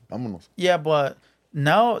boom, vámonos. Yeah, but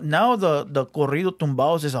now the corrido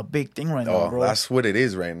tumbados is a big thing right now, bro. That's what it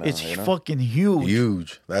is right now. It's fucking huge.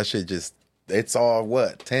 Huge. That shit just, it's all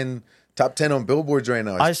what? 10 top 10 on billboards right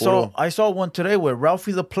now. I saw one today with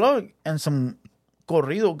Ralphie the Plug and some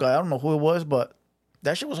corrido guy. I don't know who it was, but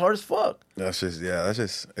that shit was hard as fuck. That's just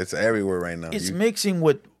it's everywhere right now. It's mixing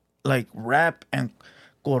with like rap and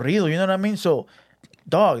corrido, you know what I mean? So,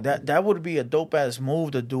 dog, that would be a dope ass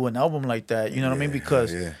move to do an album like that, you know what I mean?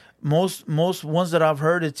 Because most ones that I've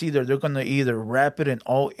heard, it's either they're gonna either rap it in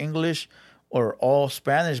all English or all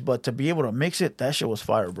Spanish, but to be able to mix it, that shit was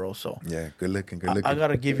fire, bro. So yeah, good looking. I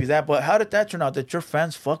gotta give you that. But how did that turn out? That your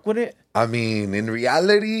fans fuck with it? I mean, in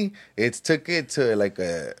reality, it took it to like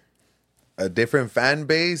a different fan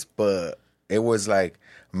base, but it was like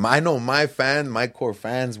my core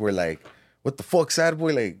fans were like, "What the fuck,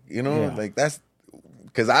 SadBoy?" Like, you know, like that's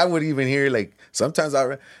because I would even hear like sometimes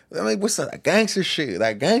I'm like, "What's that gangster shit?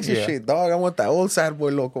 That gangster shit, dog? I want that old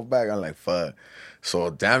SadBoy Loko back." I'm like, "Fuck."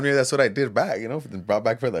 So damn near that's what I did back, you know, brought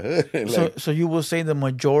back for the hood. Like, so you will say the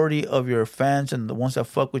majority of your fans and the ones that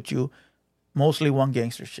fuck with you mostly want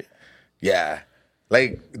gangster shit. Yeah.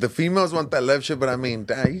 Like, the females want that love shit, but I mean,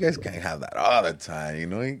 damn, you guys can't have that all the time, you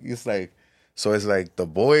know? It's like, so it's like the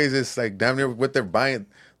boys, it's like damn near what they're buying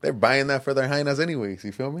that for their hyenas anyways,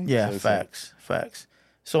 you feel me? Yeah, so facts.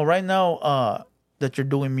 So right now that you're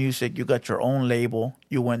doing music, you got your own label.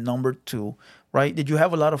 You went number 2, right? Did you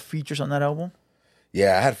have a lot of features on that album?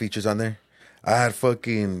 Yeah, I had features on there. I had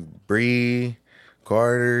fucking Bree,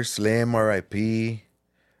 Carter, Slim, R.I.P.,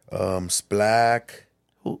 Splack.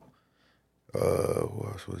 Who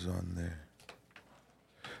else was on there?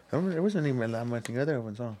 There wasn't even that much other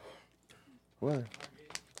ones on. What?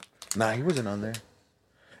 Nah, he wasn't on there.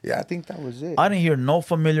 Yeah, I think that was it. I didn't hear no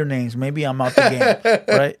familiar names. Maybe I'm out the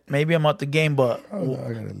game, right? Maybe I'm out the game, but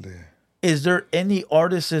is there any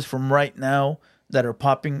artists from right now that are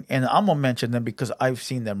popping? And I'm going to mention them because I've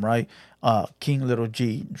seen them, right? King Little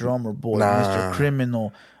G, Drummer Boy, Mr.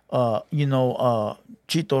 Criminal, Chito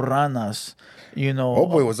Ranas, Oh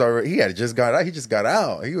boy was already, he just got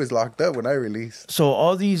out. He was locked up when I released. So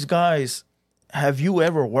all these guys, have you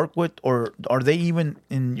ever worked with, or are they even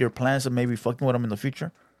in your plans of maybe fucking with them in the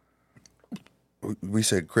future? We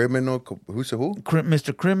said Criminal. Who said who?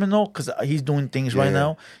 Mr. Criminal, because he's doing things right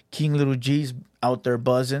now. King Little G's out there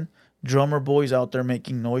buzzing. Drummer Boy's out there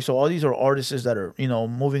making noise. So all these are artists that are,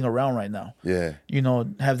 moving around right now. Yeah.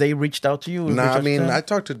 Have they reached out to you? Nah, I mean, I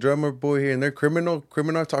talked to Drummer Boy here and there. Criminal,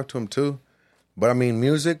 I talked to him too. But I mean,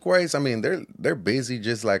 music-wise, I mean, they're busy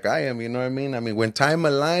just like I am, you know what I mean? I mean, when time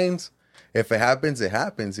aligns, if it happens, it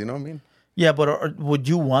happens, you know what I mean? Yeah, but would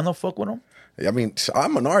you want to fuck with them? I mean,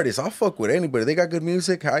 I'm an artist. I'll fuck with anybody. They got good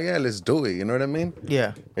music. Hell yeah, let's do it. You know what I mean?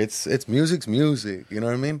 Yeah. It's music's music. You know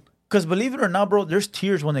what I mean? Because believe it or not, bro, there's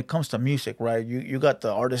tiers when it comes to music, right? You got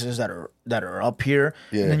the artists that are up here,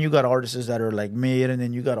 and then you got artists that are like mid, and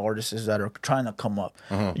then you got artists that are trying to come up.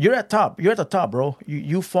 You're at top. You're at the top, bro.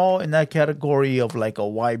 You fall in that category of like a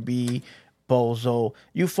YB, Bozo.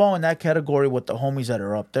 You fall in that category with the homies that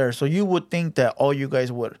are up there. So you would think that all you guys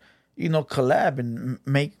would, collab and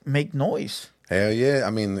make noise. Hell yeah. I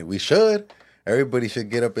mean, we should. Everybody should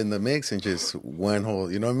get up in the mix and just one whole,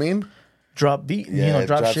 you know what I mean? Drop beat,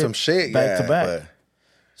 drop shit some shit back to back.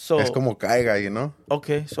 So es como caiga, you know.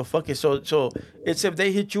 Okay, so fuck it. So it's if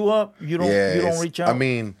they hit you up, you don't reach out. I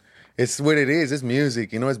mean, it's what it is. It's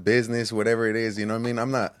music, it's business, whatever it is. You know what I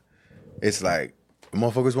mean? It's like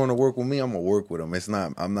motherfuckers want to work with me, I'm gonna work with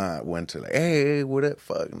them. I'm not one to like, hey, what up?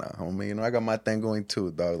 Fuck nah, homie. I got my thing going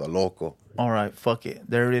too, dog. The Loko. All right, fuck it.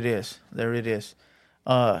 There it is.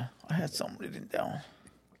 I had something written down.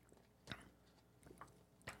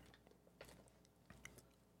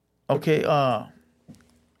 Okay,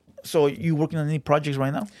 so you working on any projects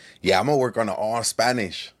right now? Yeah, I'm gonna work on all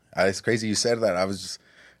Spanish. It's crazy you said that. I was just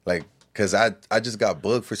like, cause I just got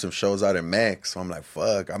booked for some shows out in Mex, so I'm like,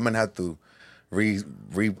 fuck, I'm gonna have to re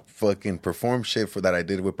fucking perform shit for that I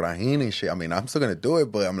did with Brahim and shit. I mean, I'm still gonna do it,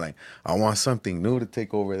 but I'm like, I want something new to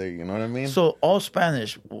take over there. You know what I mean? So all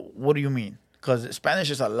Spanish. What do you mean? Cause Spanish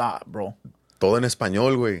is a lot, bro. Todo en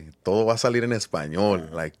español, güey. Todo va a salir en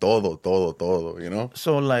español. Like, todo, you know?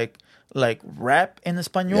 So, like rap in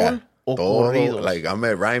español? Yeah. Or todo, corridos? like, I'm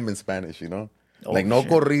a rhyme in Spanish, you know? Oh, like, no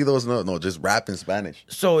shit. corridos, no, just rap in Spanish.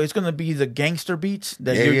 So, it's going to be the gangster beats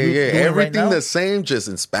that Yeah. doing Everything right now? the same, just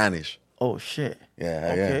in Spanish. Oh, shit.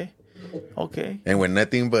 Yeah. Okay. And with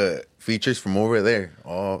nothing but features from over there,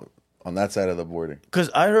 all on that side of the border. Because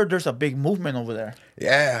I heard there's a big movement over there.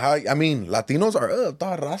 Yeah, I mean, Latinos are up.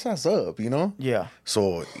 Toda raza's up, you know? Yeah.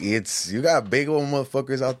 So you got big old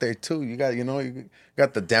motherfuckers out there too. You got, you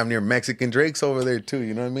got the damn near Mexican Drakes over there too.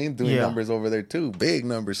 You know what I mean? Doing numbers over there too. Big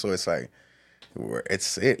numbers. So it's like,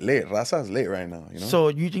 It's lit. Raza's lit right now, you know? So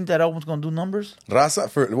you think that album's gonna do numbers? Raza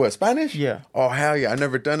for what, Spanish? Yeah. Oh hell yeah! I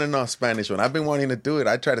never done enough Spanish one. I've been wanting to do it.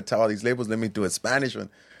 I try to tell all these labels, let me do a Spanish one,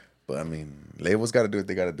 but I mean, labels got to do what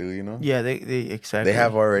they got to do, you know. Yeah, they exactly. They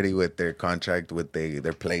have already with their contract, with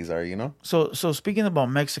their plays are, you know. So speaking about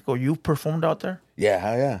Mexico, you've performed out there. Yeah,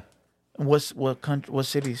 hell yeah. What country? What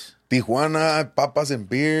cities? Tijuana, papas and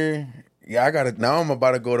beer. Yeah, I got it. Now I'm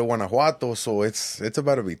about to go to Guanajuato, so it's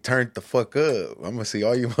about to be turned the fuck up. I'm gonna see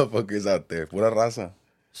all you motherfuckers out there. Pura raza.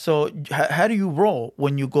 So how do you roll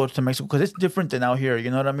when you go to Mexico? Because it's different than out here.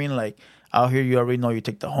 You know what I mean? Like out here, you already know you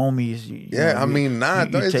take the homies.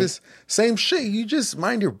 It's just same shit. You just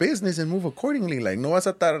mind your business and move accordingly. Like no vas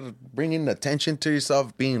a estar bringing attention to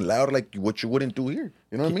yourself, being loud like what you wouldn't do here.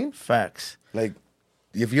 You know what I mean? Facts. Like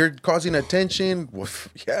if you're causing attention, well,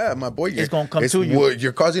 yeah, my boy, it's gonna come to you.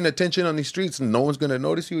 You're causing attention on these streets, and no one's gonna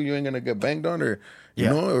notice you. You ain't gonna get banged on, or you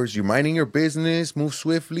know, or you're minding your business, move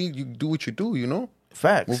swiftly. You do what you do, you know.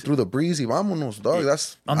 Facts. Move through the breeze, y vámonos, dog.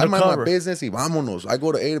 That's undercover. I mind my business, y vámonos. I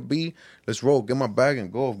go to A to B. Let's roll. Get my bag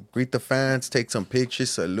and go. Greet the fans. Take some pictures.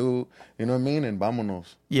 Salute. You know what I mean? And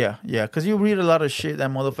vámonos. Yeah. Because you read a lot of shit that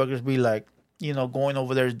motherfuckers be like, you know, going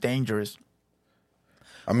over there is dangerous.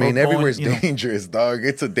 I mean, everywhere's dangerous, dog.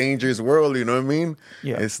 It's a dangerous world, you know what I mean?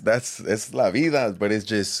 Yeah. It's la vida, but it's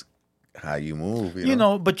just how you move, you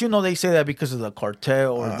know. But they say that because of the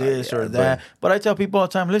cartel or this or that. But I tell people all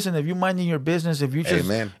the time, listen, if you're minding your business, if you just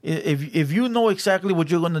if you know exactly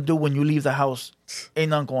what you're gonna do when you leave the house,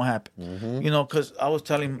 ain't nothing gonna happen. Mm-hmm. You know, because I was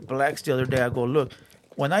telling Blacks the other day, I go, look,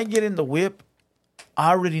 when I get in the whip,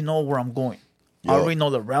 I already know where I'm going. I already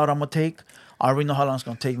know the route I'm gonna take. I already know how long it's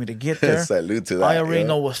going to take me to get there. Salute to that. I already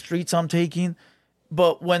know what streets I'm taking.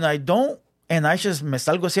 But when I don't, and I just me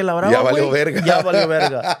salgo así a la brava, ya valió verga. Ya valió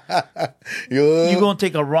verga. You're going to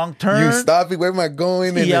take a wrong turn. You stop it, where am I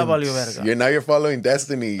going? And ya valió verga. Now you're following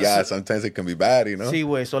destiny. Yeah, sometimes it can be bad, you know? See,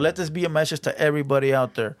 way. So let this be a message to everybody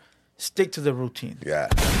out there. Stick to the routine. Yeah.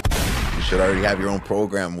 You should already have your own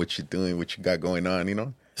program, what you're doing, what you got going on, you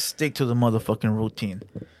know? Stick to the motherfucking routine.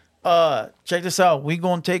 Check this out. We're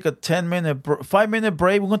gonna take a 5-minute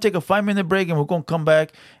break. We're gonna take a 5-minute break, and we're gonna come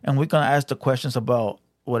back, and we're gonna ask the questions about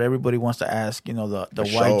what everybody wants to ask. You know, the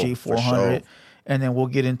YG 400, and then we'll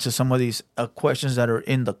get into some of these questions that are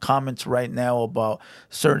in the comments right now about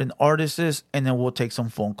certain artists, and then we'll take some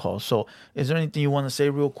phone calls. So, is there anything you want to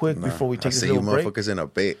say real quick before we take this little break? I see you motherfuckers in a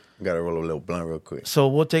bait. Gotta roll a little blunt real quick. So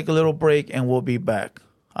we'll take a little break, and we'll be back.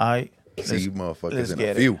 All right. See you motherfuckers in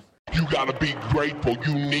a few. You gotta be grateful.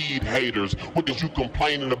 You need haters. What is you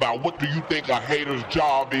complaining about? What do you think a hater's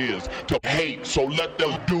job is? To hate. So let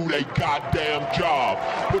them do their goddamn job.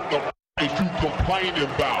 What the is you complaining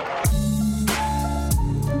about?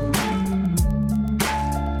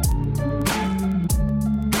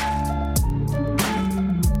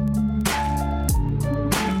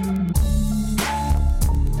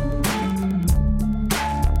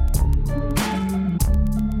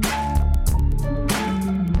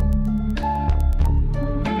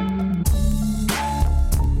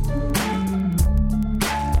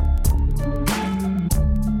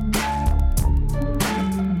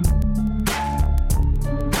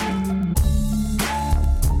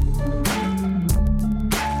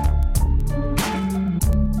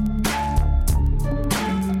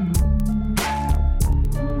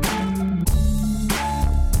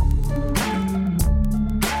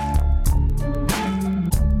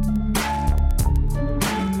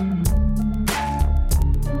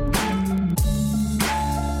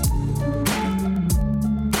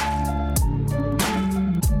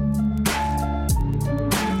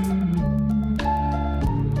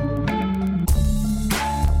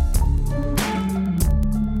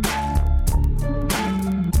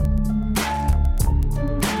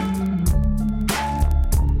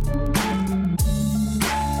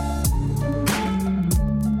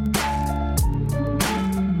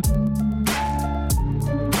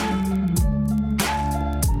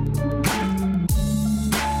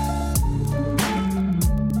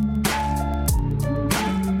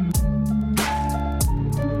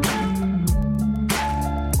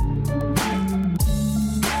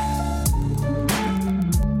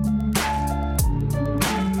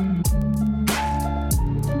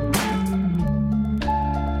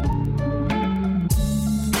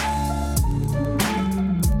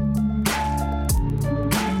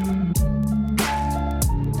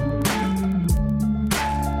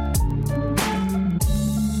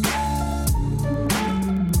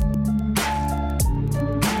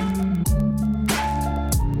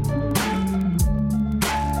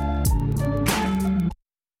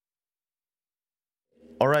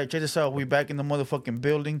 All right, check this out. We back in the motherfucking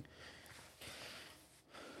building.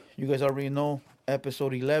 You guys already know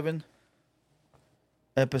episode 11.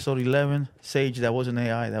 Episode 11. Sage, that wasn't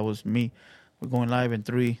AI. That was me. We're going live in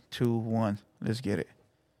 3, 2, 1. Let's get it.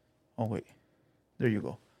 Oh, wait. There you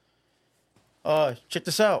go. Check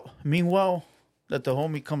this out. Meanwhile, that the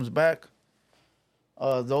homie comes back.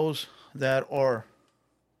 Those that are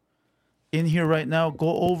in here right now,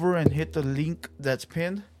 go over and hit the link that's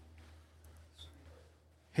pinned.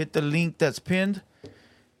 Hit the link that's pinned.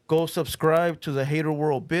 Go subscribe to the Hater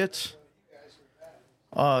World Bits.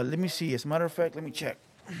 Let me see. As a matter of fact, let me check.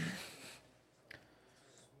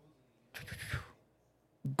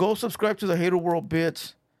 Go subscribe to the Hater World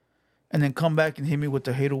Bits and then come back and hit me with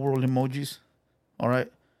the Hater World emojis. All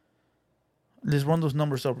right? Let's run those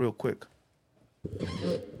numbers up real quick.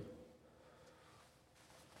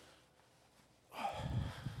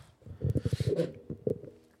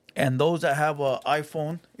 And those that have an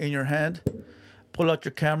iPhone in your hand, pull out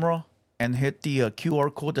your camera and hit the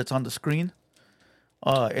QR code that's on the screen.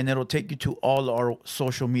 And it'll take you to all our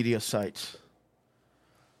social media sites.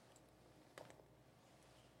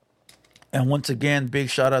 And once again, big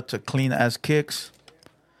shout out to Clean As Kicks.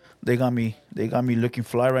 They got me looking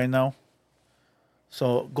fly right now.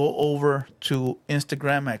 So go over to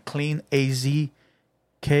Instagram at Clean AZ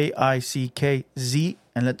KICKZ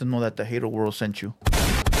and let them know that the Hater World sent you.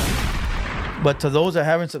 But to those that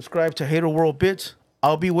haven't subscribed to Hater World Bits,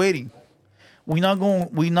 I'll be waiting. We're not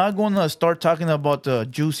going to start talking about the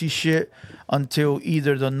juicy shit until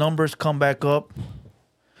either the numbers come back up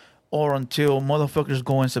or until motherfuckers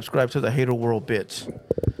go and subscribe to the Hater World Bits.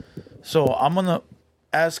 So I'm going to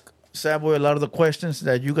ask SadBoy a lot of the questions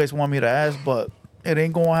that you guys want me to ask, but it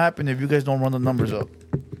ain't going to happen if you guys don't run the numbers up.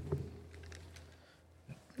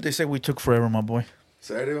 They say we took forever, my boy.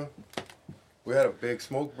 Serio? We had a big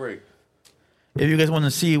smoke break. If you guys want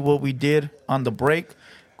to see what we did on the break,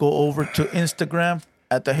 go over to Instagram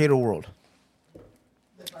at the Hater World.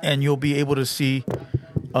 And you'll be able to see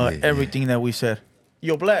everything that we said.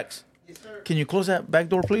 Yo, Blacks, can you close that back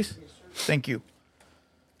door, please? Thank you.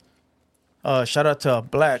 Shout out to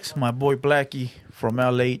Blacks, my boy Blackie from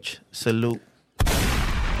LH. Salute.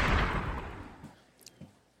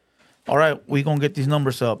 All right, we're going to get these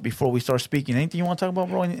numbers up before we start speaking. Anything you want to talk about,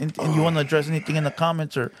 bro? And you want to address anything in the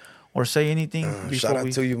comments or say anything? Shout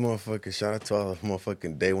out to you, motherfuckers. Shout out to all the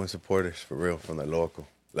motherfucking Day One supporters, for real, from the Loko.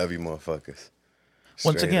 Love you, motherfuckers.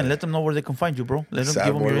 Once again, let them know where they can find you, bro. Let them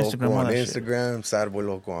give them your Instagram. Loko on Instagram, SadBoy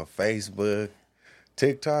Loko on Facebook.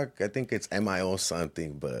 TikTok, I think it's MIO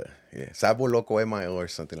something, but yeah. SadBoy Loko MIO or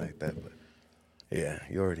something like that. But yeah,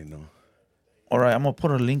 you already know. All right, I'm going to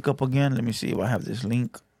put a link up again. Let me see if I have this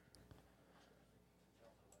link.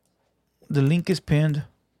 The link is pinned.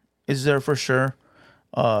 It's there for sure.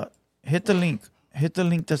 Hit the link. Hit the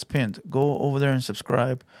link that's pinned. Go over there and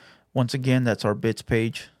subscribe. Once again, that's our bits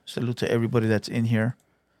page. Salute to everybody that's in here.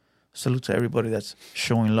 Salute to everybody that's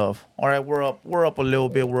showing love. All right, we're up a little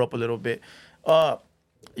bit.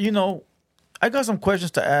 You know, I got some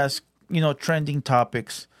questions to ask, trending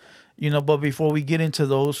topics. But before we get into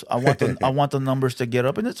those, I want the numbers to get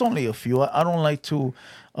up, and it's only a few. I don't like to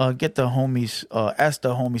get the homies, ask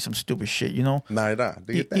the homies some stupid shit, Nah.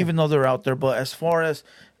 Even though they're out there. But as far as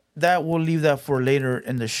that, we'll leave that for later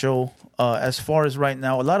in the show. As far as right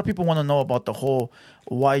now, a lot of people want to know about the whole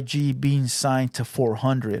YG being signed to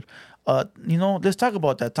 400. Let's talk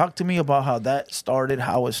about that. Talk to me about how that started,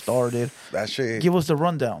 how it started. That shit. Give us the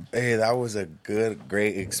rundown. Hey, that was a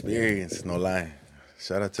great experience, no lie.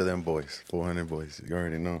 Shout out to them boys, 400 boys. You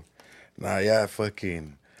already know. Nah, yeah,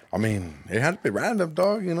 I mean, it had to be random,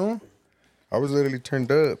 dog, I was literally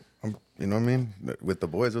turned up, you know what I mean? With the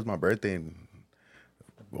boys, it was my birthday, and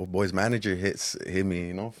old boy's manager hit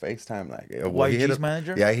me, FaceTime, like. YG's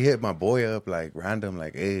manager? Yeah, he hit my boy up, like, random,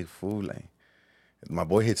 like, hey, fool, like. My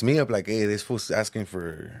boy hits me up, like, hey, this fool's asking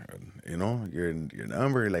for, your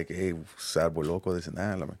number, like, hey, SadBoy Loko, this and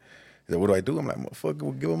that, like. He said, what do I do? I'm like, motherfucker,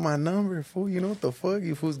 well, give him my number, fool. You know what the fuck?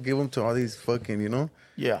 You fools give him to all these fucking,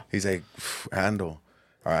 Yeah. He's like, handle.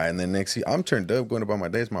 All right, and then next year, I'm turned up, going about my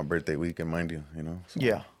day. It's my birthday weekend, mind you, So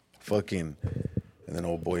yeah. Fucking, and then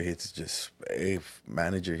old boy hits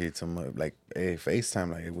manager hits him up, like, hey,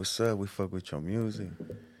 FaceTime, like, hey, what's up? We fuck with your music.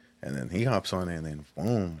 And then he hops on it, and then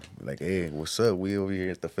boom, like, hey, what's up? We over here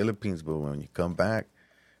at the Philippines, but when you come back,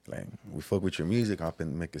 like, we fuck with your music, hop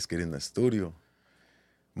and make us get in the studio.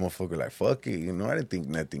 Motherfucker, like, fuck it, I didn't think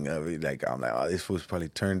nothing of it. Like, I'm like, oh, this fool's probably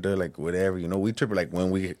turned up, like, whatever, we tripped, like, when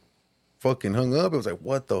we fucking hung up, it was like,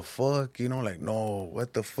 what the fuck, like, no,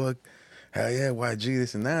 what the fuck, hell yeah, YG,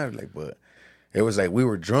 this and that, like, but it was like, we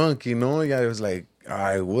were drunk, yeah, it was like, All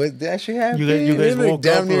right, what that shit happen? You guys Like, woke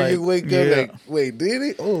damn up near like, you wake up like, wait, did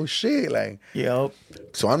it? Oh shit! Like, yep.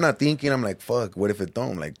 so I'm not thinking. I'm like, fuck. What if it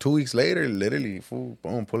don't? Like 2 weeks later, literally, fool,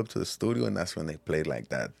 boom, pull up to the studio, and that's when they played like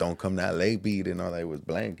that. Don't come that late beat and all that. It was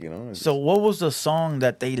blank, you know. So what was the song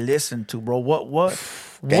that they listened to, bro?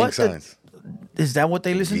 Gang Signs. Is that what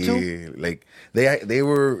they listened to? Yeah, like they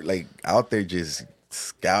were like out there just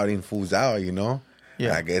scouting fools out, you know.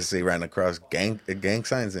 Yeah. I guess they ran across gang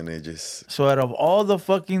signs and it just So out of all the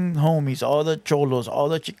fucking homies, all the cholos, all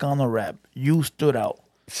the Chicano rap, you stood out.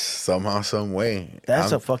 somehow, some way.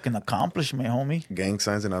 That's a fucking accomplishment, homie. Gang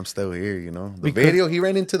signs and I'm still here, you know. The video, he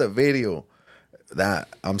ran into the video, that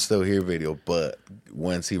I'm still here video, but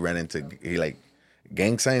once he ran into, he like,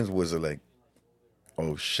 gang signs was like,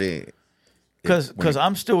 oh shit. Because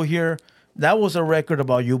I'm still here. That was a record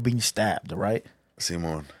about you being stabbed, right?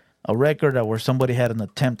 Simon. A record where somebody had an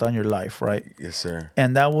attempt on your life, right? Yes, sir.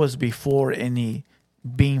 And that was before any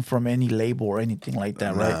being from any label or anything like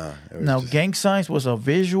that, right? Now, Gang Signs was a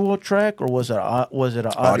visual track or was it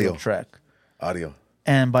an audio track? Audio.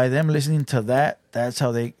 And by them listening to that, that's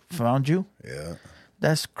how they found you? Yeah.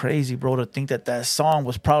 That's crazy, bro, to think that song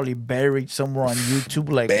was probably buried somewhere on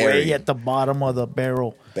YouTube, like Buried. way at the bottom of the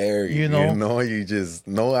barrel. Buried. You know? You just,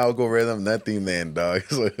 no algorithm, nothing then, dog.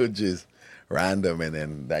 So it was just random. And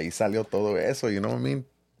then de ahí salió todo eso, you know what I mean?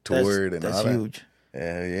 Toured and all that. That's huge.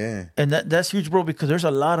 Yeah. And that's huge, bro, because there's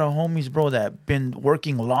a lot of homies, bro, that been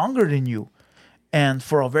working longer than you and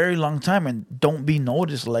for a very long time and don't be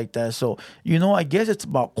noticed like that. So, I guess it's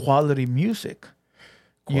about quality music.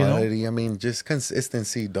 Quality, I mean, just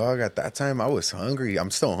consistency, dog. At that time, I was hungry.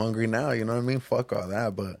 I'm still hungry now, you know what I mean? Fuck all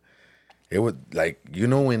that, but it would, like,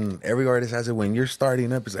 when every artist has it, when you're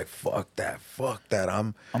starting up, it's like, fuck that.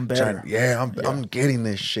 I'm better. I'm getting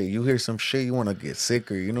this shit. You hear some shit, you want to get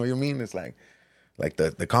sicker, you know what I mean? It's like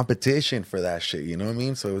the competition for that shit, you know what I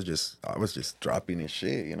mean? So I was just dropping this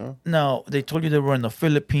shit, you know? Now, they told you they were in the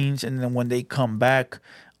Philippines, and then when they come back,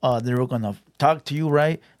 they were going to talk to you,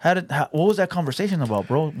 right? What was that conversation about,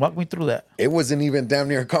 bro? Walk me through that. It wasn't even damn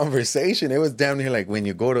near a conversation. It was damn near like when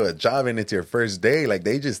you go to a job and it's your first day, like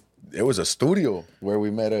it was a studio where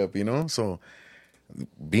we met up, you know? So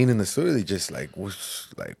being in the studio, they just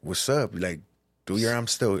what's up? Like,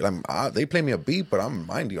 they play me a beat, but I'm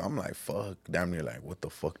like, fuck, damn near like, what the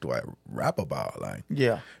fuck do I rap about? Like,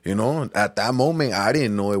 yeah. At that moment, I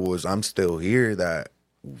didn't know it was I'm still here that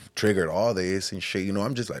triggered all this and shit,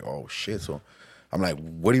 I'm just like, oh shit. So I'm like,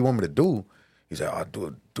 what do you want me to do? He's like,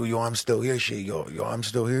 oh, do yo, I'm still here shit, yo, I'm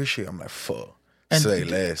still here shit. I'm like, fuck. And say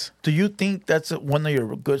less. Do you think that's one of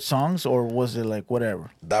your good songs, or was it like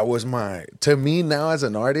whatever? That was to me now as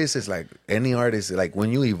an artist, it's like any artist, like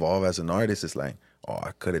when you evolve as an artist, it's like, oh,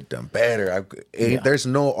 I could have done better. There's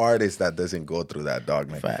no artist that doesn't go through that,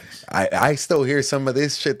 dog. Like, Facts. I still hear some of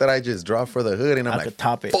this shit that I just dropped for the hood, and I'm like,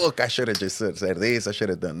 top it. Fuck, I should have just said this. I should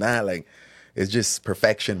have done that. Like, it's just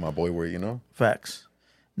perfection, my boy. Facts.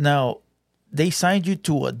 Now, they signed you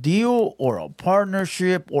to a deal or a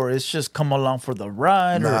partnership, or it's just come along for the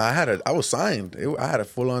ride? Nah, I was signed. I had a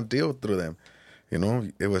full on deal through them.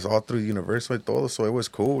 It was all through Universal and todo, so it was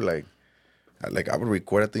cool. Like I would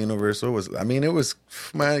record at the Universal. It was,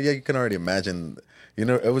 man, yeah, you can already imagine.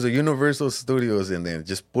 It was a Universal Studios, and then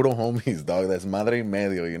just puro homies, dog. That's madre y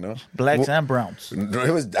medio, Blacks and browns.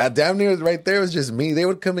 It was damn near right there. It was just me. They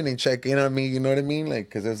would come in and check in on me, you know what I mean? Like,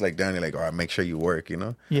 because it was like down there, like, all right, make sure you work,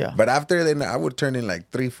 Yeah. But after then, I would turn in like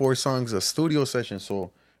 3-4 songs a studio session.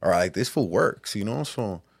 So, all right, like, this fool works,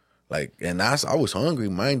 So, like, and I was hungry,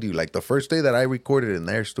 mind you. Like, the first day that I recorded in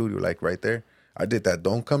their studio, like right there, I did that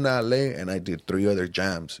Don't Come to LA, and I did 3 other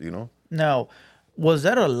jams, Now, was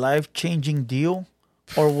that a life-changing deal?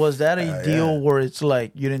 Or was that a deal where it's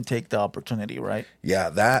like you didn't take the opportunity, right? Yeah,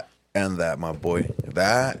 that and that, my boy.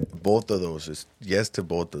 Both of those is yes to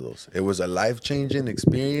both of those. It was a life-changing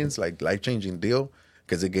experience, like life-changing deal,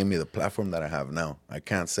 because it gave me the platform that I have now. I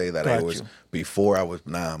can't say that before I was,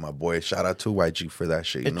 my boy. Shout out to YG for that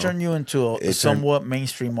shit. It turned you into a somewhat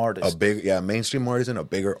mainstream artist. Mainstream artist and a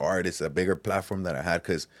bigger artist, a bigger platform that I had,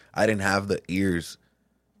 because I didn't have the ears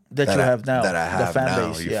that you have now. That I have the fan now.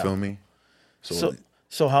 Base, you feel me?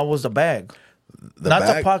 So how was the bag? Not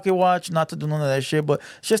the pocket watch, not to do none of that shit, but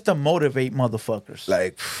just to motivate motherfuckers.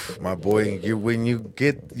 Like, my boy,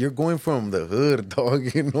 you're going from the hood, dog,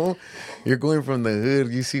 You're going from the hood,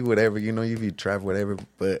 you see whatever, if you travel, whatever,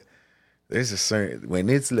 but there's a certain, when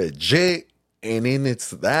it's legit, and then it's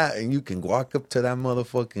that, and you can walk up to that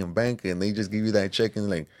motherfucking bank, and they just give you that check, and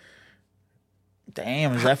like,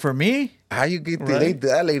 Damn, is that for me? How you get Right.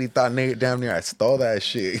 that lady thought damn near I stole that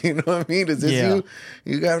shit. You know what I mean? Is this Yeah. you?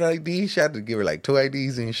 You got an ID? She had to give her like 2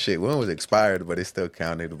 IDs and shit. One was expired, but it still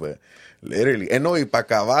counted. But literally. And no, y pa'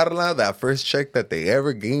 acabarla, that first check that they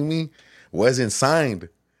ever gave me wasn't signed.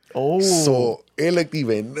 Oh. So it looked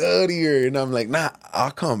even nuttier. And I'm like, nah,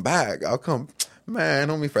 I'll come back. I'll come. Man,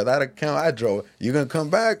 homie, for that account, I drove. You gonna come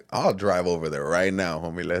back? I'll drive over there right now,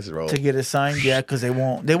 homie. Let's roll. To get it signed, yeah, because they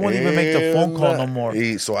won't even make the phone call no more.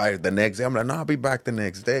 So the next day, I'm like, no, I'll be back the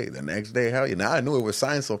next day. The next day, hell yeah. Now I knew it was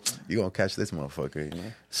signed, so you gonna catch this motherfucker, you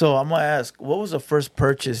know? So I'm gonna ask, what was the first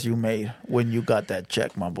purchase you made when you got that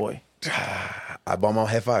check, my boy? I bought my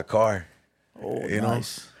jefa a car. Oh, You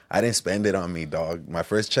nice. know? I didn't spend it on me, dog. My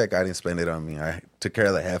first check, I didn't spend it on me. I took care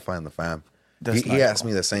of the jefa and the fam. That's He nice, asked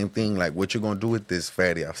bro. me the same thing, like, what you gonna do with this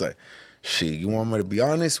fatty? I was like, shit, you want me to be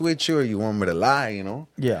honest with you or you want me to lie, you know?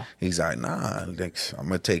 Yeah. He's like, nah, like, I'm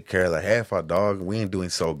gonna take care of the jefa, dog. We ain't doing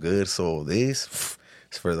so good, so this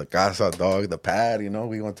it's for the casa, dog, the pad, you know?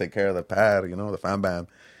 We gonna take care of the pad, you know, the fam bam.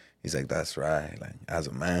 He's like, that's right. Like, as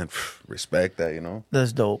a man, respect that, you know?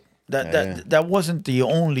 That's dope. Yeah. That wasn't the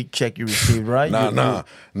only check you received, right? Nah.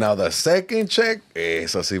 Now the second check,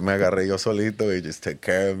 eso sí me agarré yo solito. He just took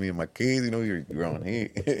care of me and my kids. You know, you're grown here.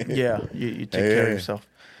 Yeah, you take care of Yeah. yourself.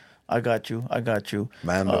 I got you.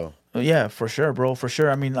 Mando. Yeah, for sure, bro. For sure.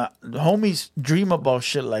 I mean, homies dream about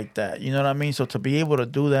shit like that. You know what I mean? So to be able to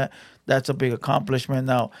do that, that's a big accomplishment.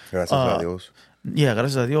 Now, Gracias a Dios. yeah,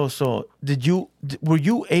 gracias a Dios. So were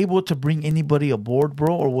you able to bring anybody aboard,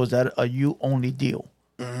 bro, or was that a you only deal?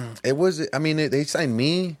 It was, I mean, they signed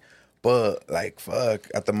me, but like, fuck,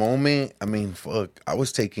 at the moment, I mean, fuck, I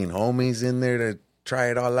was taking homies in there to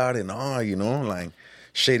try it all out and all, you know, like,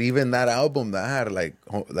 shit, even that album that had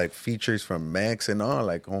like features from Max and all,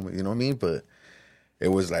 like, homie, you know what I mean? But it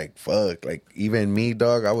was like, fuck, like, even me,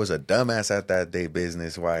 dog, I was a dumbass at that day,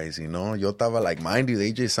 business-wise, you know? Yo tava like, mind you,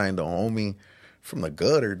 they just signed a homie from the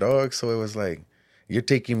gutter, dog, so it was like, you're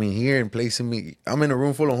taking me here and placing me, I'm in a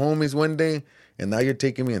room full of homies one day, and now you're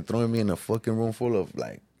taking me and throwing me in a fucking room full of,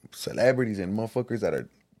 like, celebrities and motherfuckers that are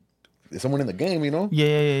someone in the game, you know?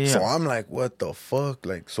 Yeah. So I'm like, what the fuck?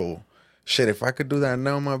 Like, so, shit, if I could do that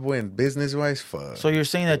now, my boy, and business-wise, fuck. So you're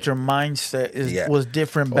saying that your mindset Yeah. was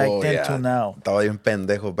different back then to now. Estaba bien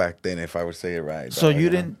pendejo back then, if I would say it right. So dog, you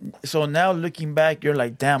know? didn't. So now looking back, you're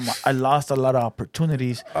like, damn, I lost a lot of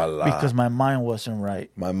opportunities A lot. because my mind wasn't right.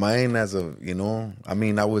 My mind as a, you know, I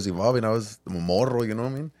mean, I was evolving. I was a morro, you know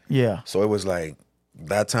what I mean? Yeah. So it was like,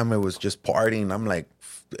 that time it was just partying. I'm like,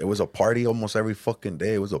 it was a party almost every fucking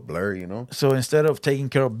day. It was a blur, you know? So instead of taking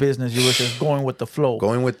care of business, you were just going with the flow.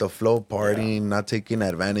 Going with the flow, partying, not taking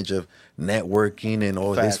advantage of networking and,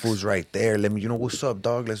 oh, Facts. this fool's right there. Let me, you know, what's up,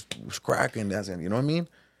 dog? Let's crack and that's, you know what I mean?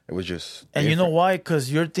 It was just And you know different. why?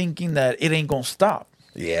 Because you're thinking that it ain't gonna stop.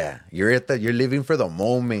 Yeah, you're living for the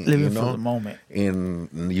moment. Living you know? for the moment.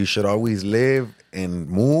 And you should always live and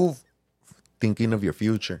move thinking of your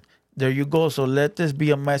future. There you go. So let this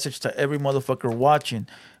be a message to every motherfucker watching.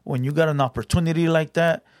 When you got an opportunity like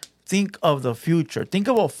that, think of the future. Think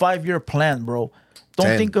of a 5-year plan, bro. Don't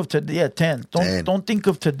 10. think of today. Yeah, 10. 10. Don't think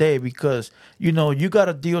of today because you know you got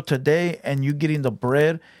a deal today and you getting the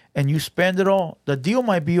bread and you spend it all. The deal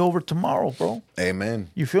might be over tomorrow, bro. Amen.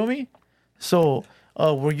 You feel me? So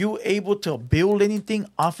were you able to build anything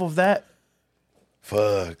off of that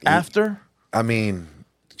Fuck. after? I mean,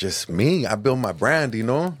 just me. I built my brand, you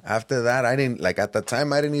know? After that, I didn't, like, at the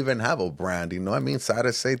time, I didn't even have a brand, you know? I mean, sad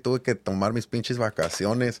to say, tuve que tomar mis pinches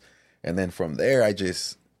vacaciones. And then from there, I'll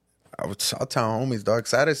tell homies, dog.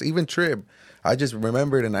 Sad as, even Trip. I just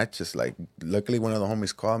remembered, and I just, like, luckily one of the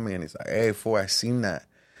homies called me, and he's like, hey, fool, I seen that.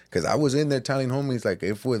 Because I was in there telling homies, like,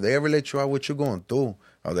 if they ever let you out, what you going through?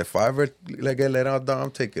 I was like, if I ever get let out, dog,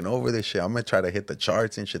 I'm taking over this shit. I'm going to try to hit the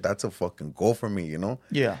charts and shit. That's a fucking goal for me, you know?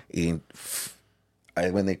 Yeah.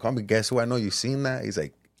 And when they call me, guess who? I know you seen that. He's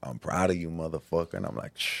like, I'm proud of you, motherfucker. And I'm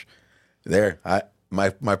like, shh. There. My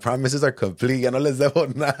promises are complete. Ya no les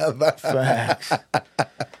debo nada. Facts.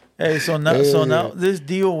 Hey, so now this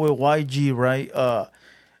deal with YG, right?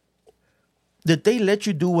 Did they let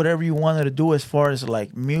you do whatever you wanted to do as far as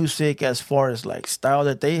like music, as far as like style?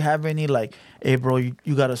 Did they have any like, hey, bro,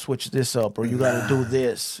 you got to switch this up or you got to do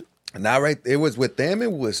this? Now, right, it was with them.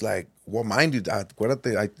 It was like, well, mind you,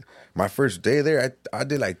 my first day there, I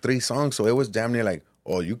did like 3 songs, so it was damn near like,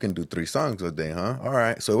 oh, you can do 3 songs a day, huh? All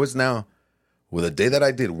right, so it was now. Well, the day that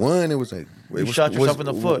I did 1, it was like, shot yourself in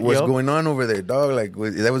the foot. What's yup. going on over there, dog? Like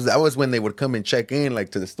that was when they would come and check in,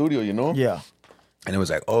 like to the studio, you know? Yeah. And it was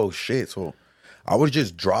like, oh shit. So I was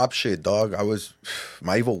just drop shit, dog. I was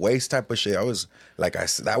my evil waste type of shit. I was like,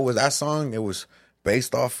 that song. It was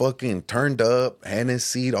based off fucking turned up,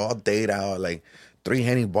 Hennessy all dayed out, like 3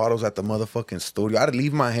 Henny bottles at the motherfucking studio. I'd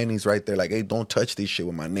leave my Hennies right there, like, hey, don't touch this shit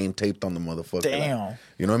with my name taped on the motherfucker. Damn. Like,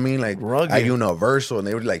 you know what I mean? Like, Rugged. at Universal, and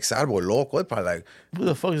they were like, SadBoy, Loko. They're probably like, Who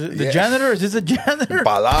the fuck is it? The janitor? Is this a janitor?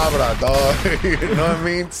 palabra, dog. You know what I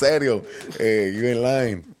mean? Serio. Hey, you ain't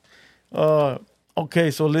lying.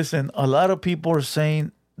 Okay, so listen, a lot of people are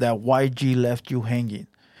saying that YG left you hanging.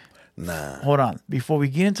 Nah. Hold on. Before we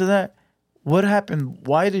get into that, what happened?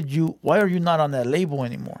 Why are you not on that label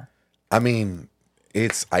anymore? I mean,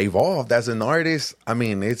 I evolved as an artist. I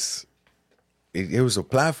mean, it was a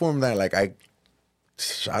platform that, like, I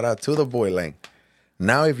shout out to the boy. Like,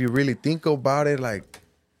 now if you really think about it, like,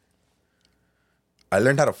 I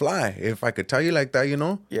learned how to fly. If I could tell you like that, you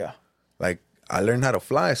know? Yeah. Like, I learned how to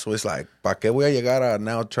fly. So it's like, ¿pa qué voy a llegar a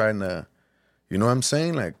now trying to, you know what I'm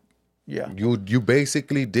saying? Like, yeah. You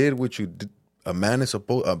basically did what you did. A man is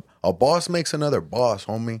supposed, a boss makes another boss,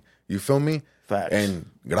 homie. You feel me? Facts. And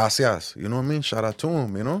gracias. You know what I mean? Shout out to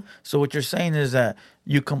him, you know? So what you're saying is that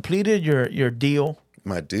you completed your deal.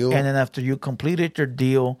 My deal. And then after you completed your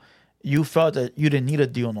deal, you felt that you didn't need a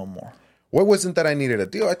deal no more. Well, it wasn't that I needed a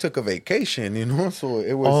deal. I took a vacation, you know? So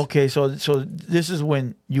it was... Okay, so this is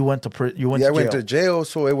when you went to jail. I went to jail,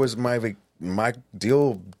 so it was my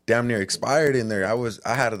deal damn near expired in there. I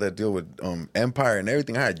had that deal with Empire and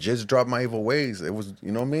everything. I had just dropped my evil ways. It was,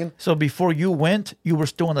 you know what I mean? So before you went, you were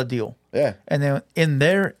still on a deal. Yeah. And then in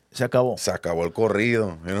there, se acabó. Se acabó el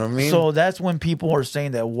corrido. You know what I mean? So that's when people are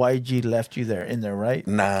saying that YG left you in there, right?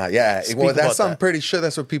 Nah, yeah. Speak well, about I'm that. pretty sure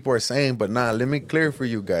that's what people are saying. But nah, let me clear for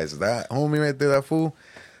you guys. That homie right there, that fool,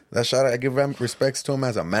 that shot, I give respects to him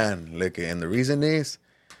as a man. Like, and the reason is,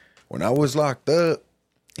 when I was locked up,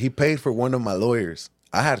 he paid for one of my lawyers.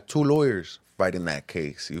 I had 2 lawyers fighting that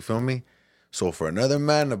case. You feel me? So for another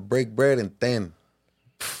man to break bread and then,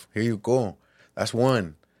 here you go. That's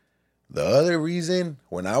one. The other reason,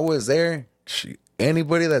 when I was there,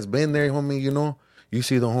 anybody that's been there, homie, you know, you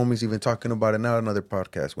see the homies even talking about it now in other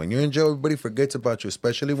podcasts. When you're in jail, everybody forgets about you,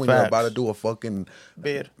 especially when you're about to do a fucking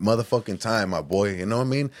motherfucking time, my boy. You know what I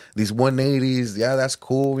mean? These 180s, yeah, that's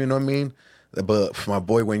cool, you know what I mean? But my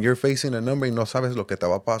boy, when you're facing a number y no sabes lo que te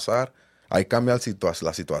va a pasar, ahí cambia la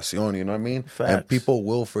situación, you know what I mean? Facts. And people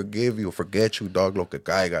will forgive you, forget you, dog, lo que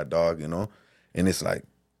caiga, dog, you know? And it's like,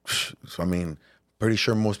 so I mean, pretty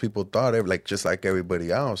sure most people thought it like just like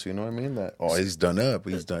everybody else, you know what I mean? That, oh, he's done up.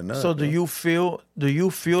 So do you feel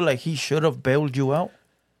like he should have bailed you out?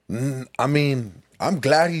 I mean, I'm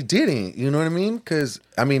glad he didn't, you know what I mean? Because,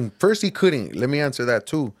 I mean, first he couldn't. Let me answer that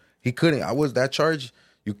too. He couldn't. That charge,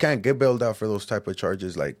 you can't get bailed out for those type of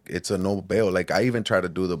charges. Like, it's a no bail. Like, I even tried to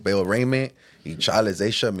do the bail arraignment. Chales,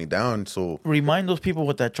 they shut me down. So remind those people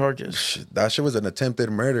what that charge is. That shit was an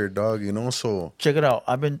attempted murder, dog, you know? So check it out.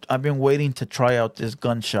 I've been waiting to try out this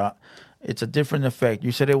gunshot. It's a different effect.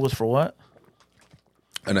 You said it was for what?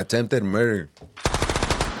 An attempted murder.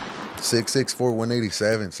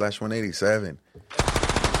 664-187/187.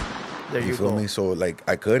 There you feel go. me? So, like,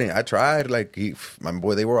 I couldn't. I tried. Like, my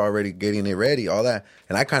boy, they were already getting it ready, all that.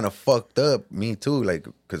 And I kind of fucked up, me too. Like,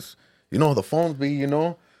 because, you know, the phones be, you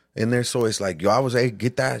know, in there. So it's like, yo, I was, hey,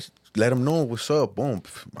 get that. Let them know what's up. Boom.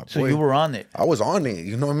 My So boy, you were on it. I was on it.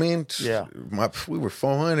 You know what I mean? Yeah. We were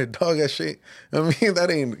 400, dog, that shit. I mean,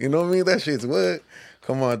 that ain't, you know what I mean? That shit's what?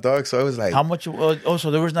 Come on, dog. So I was like, how much? So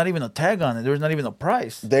there was not even a tag on it. There was not even a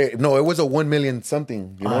price. No, it was a 1 million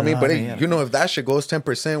something. You know what I mean? But you know, if that shit goes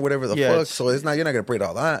 10%, whatever the fuck, so you're not gonna pay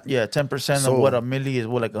all that. Yeah, 10% of what a milli is.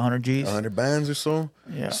 What, like 100 G's? 100 bands or so.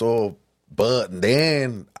 Yeah. So, but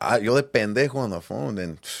then yo de pendejo on the phone.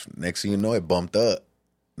 Then next thing you know, it bumped up.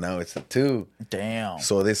 Now it's a 2. Damn.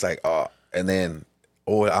 So it's like, and then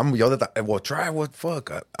try what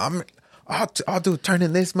fuck. I'll do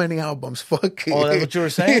turning this many albums. Fuck it. Oh, that's what you were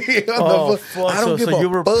saying? Fuck. I don't give a you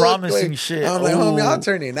were fuck. promising like, shit. I'm like, homie, I'll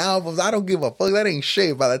turn in albums. I don't give a fuck. That ain't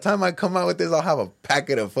shit. By the time I come out with this, I'll have a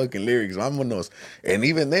packet of fucking lyrics. I'm one of those. And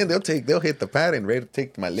even then, they'll hit the pad and ready to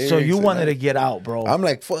take my lyrics. So you wanted to get out, bro. I'm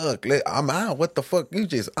like, fuck. I'm out. What the fuck?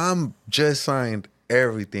 I'm just signed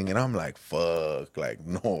everything, and I'm like, fuck, like,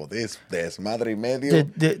 no, this madre medio.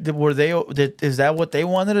 Is that what they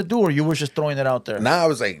wanted to do, or you were just throwing it out there? Nah, I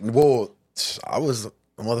was like, well, I was a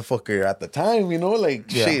motherfucker at the time, you know, like,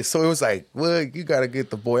 shit. So it was like, well, you gotta get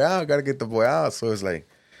the boy out, So it was like,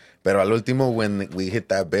 pero al último, when we hit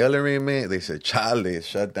that bail arraignment, they said, chale,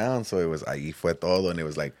 shut down. So it was, ahí fue todo, and it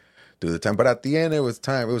was like, do the time. But at the end, it was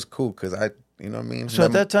time. It was cool, because you know what I mean? So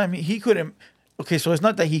at that time, he couldn't. Okay, so it's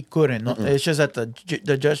not that he couldn't. No, it's just that the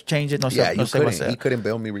judge changed it. He couldn't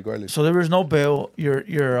bail me regardless. So there was no bail.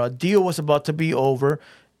 Your deal was about to be over,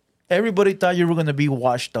 everybody thought you were going to be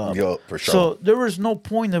washed up. Yo, for sure. So there was no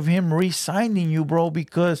point of him re-signing you, bro,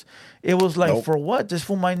 because it was like, for what? This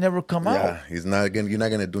fool might never come out. Yeah, he's not gonna. You're not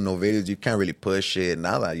gonna do no videos. You can't really push it.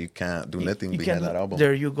 Nada. You can't do nothing behind that album.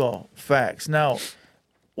 There you go. Facts. Now,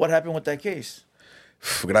 what happened with that case?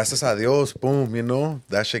 Gracias a Dios, boom. You know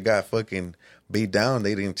that shit got fucking beat down.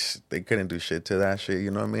 They couldn't do shit to that shit. You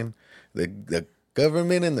know what I mean? The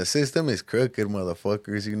government and the system is crooked,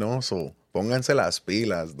 motherfuckers. You know, so pónganse las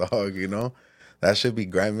pilas, dog. You know, that should be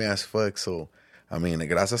grimy as fuck. So. I mean,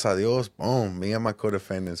 gracias a Dios, boom, me and my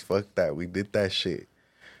co-defendants, fuck that. We did that shit.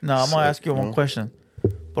 Now, I'm going to ask you one question.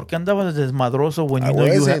 ¿Por qué andabas desmadroso when you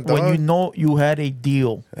know you had a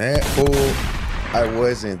deal? Fool, I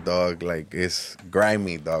wasn't, dog. Like, it's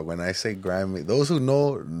grimy, dog. When I say grimy, those who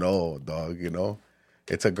know, dog, you know?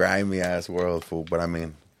 It's a grimy-ass world, fool. But, I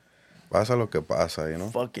mean, pasa lo que pasa, you know?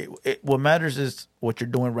 Fuck it. What matters is what you're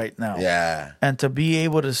doing right now. Yeah. And to be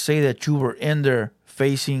able to say that you were in there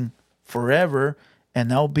facing forever and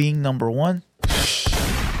now being number one.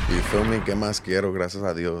 You feel me? Que más quiero, gracias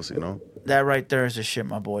a Dios, you know? That right there is the shit,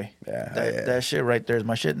 my boy. Yeah. That shit right there is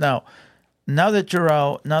my shit. Now that you're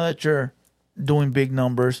out, now that you're doing big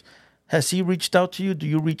numbers, has he reached out to you? Do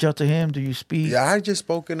you reach out to him? Do you speak? Yeah, I just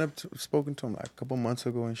spoken to him like a couple months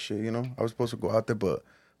ago and shit, you know? I was supposed to go out there, but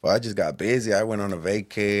I just got busy. I went on a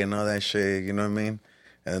vacay and all that shit, you know what I mean?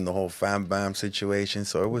 And then the whole fam bam situation.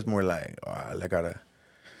 So it was more like, I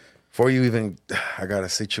gotta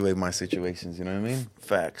situate my situations, you know what I mean?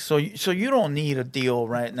 Facts. So you don't need a deal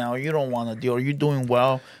right now. You don't want a deal. Are you doing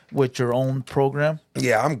well with your own program?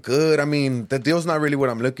 Yeah, I'm good. I mean, the deal's not really what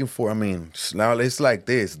I'm looking for. I mean, now it's like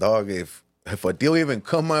this, dog. If a deal even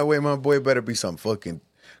come my way, my boy, better be some fucking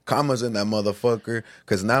commas in that motherfucker.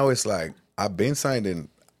 Because now it's like, I've been signed and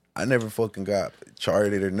I never fucking got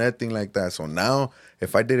charted or nothing like that. So now,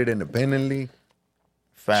 if I did it independently,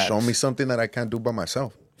 Facts. Show me something that I can't do by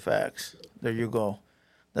myself. Facts. There you go.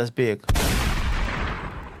 That's big.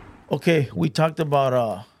 Okay, we talked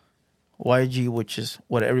about YG, which is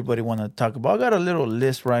what everybody want to talk about. I got a little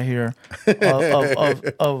list right here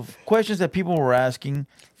of questions that people were asking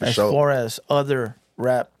far as other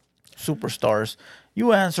rap superstars.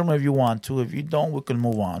 You answer them if you want to. If you don't, we can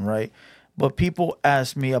move on, right? But people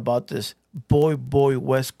ask me about this boy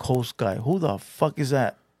West Coast guy. Who the fuck is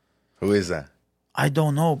that? Who is that? I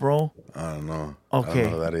don't know, bro. I don't know. Okay. I don't know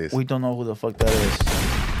who that is. We don't know who the fuck that is.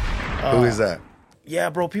 Who is that? Yeah,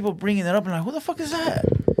 bro. People bringing it up and like, who the fuck is that?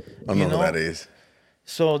 I don't know who that is.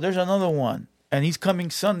 So there's another one. And he's coming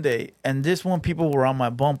Sunday. And this one people were on my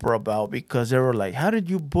bumper about because they were like, how did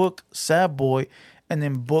you book SadBoy and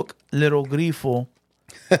then book Little Grifo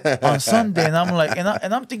on Sunday? And I'm like, and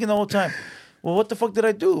I'm thinking the whole time, well, what the fuck did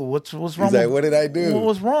I do? What's wrong? He's like, what did I do? What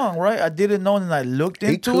was wrong, right? I didn't know, and I looked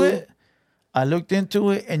into it.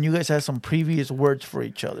 And you guys had some previous words for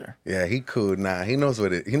each other. Yeah, he cool. Nah, he knows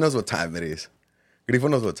what time it is. Grifo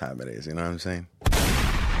knows what time it is. You know what I'm saying?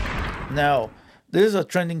 Now, this is a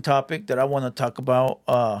trending topic that I want to talk about.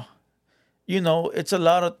 It's a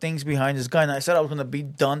lot of things behind this guy, and I said I was going to be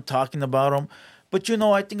done talking about him. But,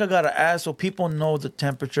 I think I got to ask so people know the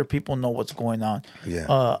temperature, people know what's going on.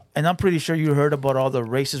 Yeah. And I'm pretty sure you heard about all the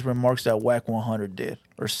racist remarks that Whack 100 did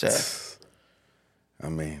or said. I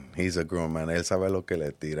mean, he's a grown man. Él sabe lo que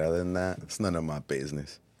le tira. Other than that, it's none of my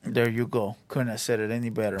business. There you go. Couldn't have said it any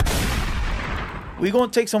better. We're going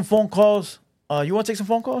to take some phone calls. You want to take some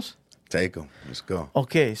phone calls? Take them. Let's go.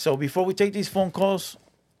 Okay, so before we take these phone calls,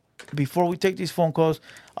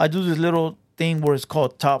 I do this little thing where it's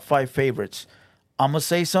called Top 5 Favorites. I'm going to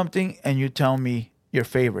say something, and you tell me your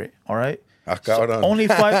favorite, all right? So only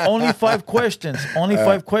five questions. Only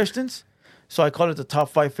 5 questions. So I call it the top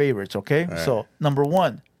 5 favorites, okay? Right. So, number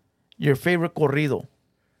 1, your favorite corrido.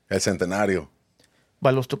 El Centenario.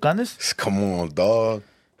 By Los Tucanes? Come on, dog.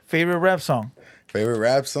 Favorite rap song?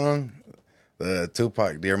 The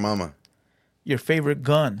Tupac, Dear Mama. Your favorite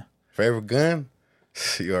gun?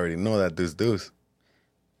 You already know that deuce.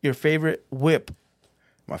 Your favorite whip?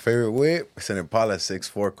 My favorite whip is an Impala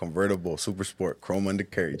 6'4" convertible super sport chrome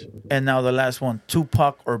undercarriage. And now the last one,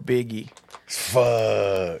 Tupac or Biggie?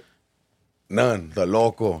 Fuck. None. The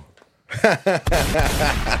Loko.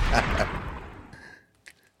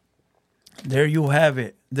 There you have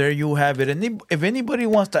it. And if anybody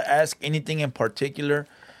wants to ask anything in particular,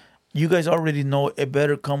 you guys already know it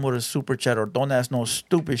better come with a super chat or don't ask no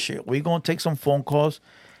stupid shit. We're going to take some phone calls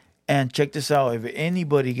and check this out. If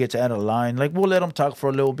anybody gets out of line, like we'll let them talk for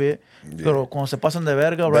a little bit. Yeah. Pero cuando se pasan de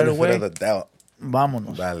verga right away, of the doubt.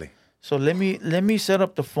 Vámonos. Dale. So let me set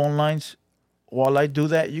up the phone lines. While I do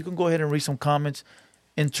that, you can go ahead and read some comments.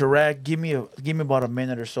 interact. Give me about a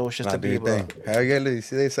minute or so just to do be your able thing. Hell yeah,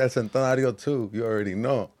 see, they said Centenario too. You already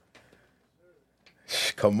know.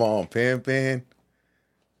 Come on, Pimpin'.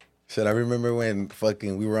 Shit, I remember when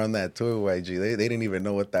fucking we were on that tour with YG. They didn't even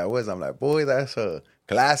know what that was. I'm like, boy, that's a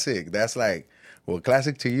classic. That's like, well,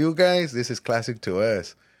 classic to you guys. This is classic to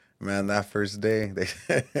us. Man, that first day,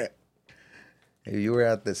 you were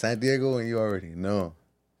at the San Diego and you already know.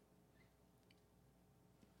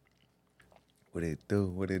 What it do?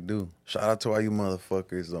 What it do? Shout out to all you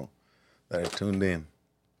motherfuckers, though, that are tuned in.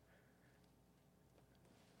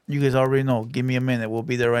 You guys already know. Give me a minute. We'll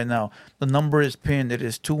be there right now. The number is pinned. It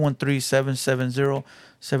is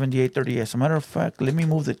 213-770-7838. As a matter of fact, let me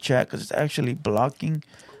move the chat because it's actually blocking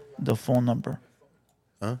the phone number.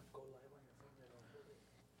 Huh?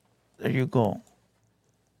 There you go.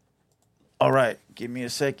 All right. Give me a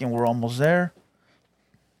second. We're almost there.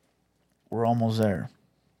 We're almost there.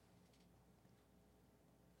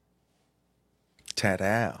 Chat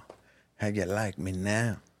out. How you like me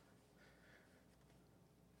now?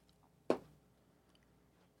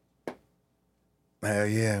 Hell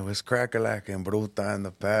yeah, it was crack-a-lackin' bruta in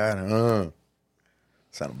the pad.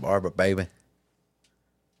 Santa Barbara, baby.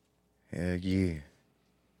 Hell yeah.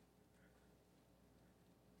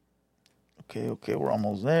 Okay, we're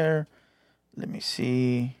almost there. Let me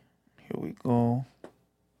see. Here we go.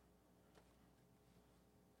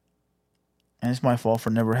 And it's my fault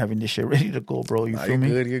for never having this shit ready to go, bro. You feel me?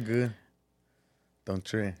 You're good. Don't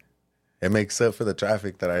trip. It makes up for the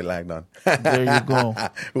traffic that I lagged on. There you go.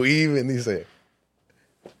 We even, he said.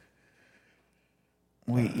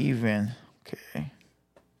 We even. Okay.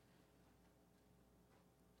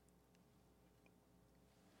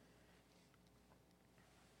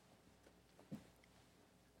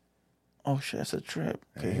 Oh, shit, that's a trip.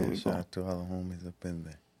 Okay, here we Shout go. out to all the homies up in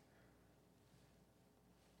there.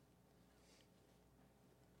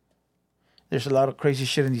 There's a lot of crazy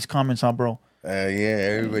shit in these comments, huh, bro? Yeah,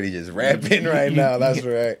 everybody just rapping right now. That's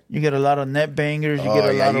right. You get a lot of net bangers. You get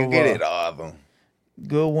a lot of it all of them.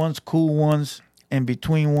 good ones, cool ones, in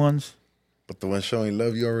between ones. But the one showing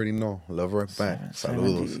love, you already know. Love right back.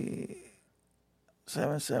 Saludos.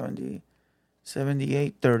 770,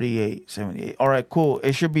 78, 38, 78. All right, cool.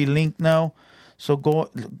 It should be linked now. So go.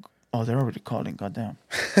 Oh, they're already calling. Goddamn.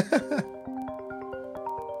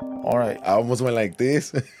 All right. I almost went like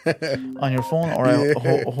this. On your phone? All right.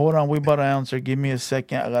 Yeah. Hold on. We about to answer. Give me a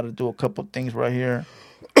second. I got to do a couple things right here.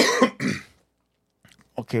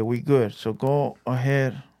 Okay, we good. So go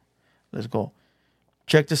ahead. Let's go.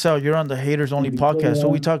 Check this out. You're on the Haters Only podcast. Who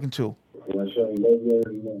we talking to?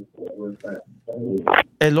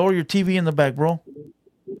 Hey, lower your TV in the back, bro.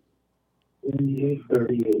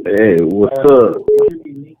 Hey, what's up?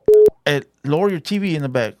 Hey, lower your TV in the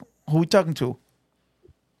back. Who we talking to?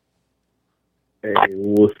 Hey,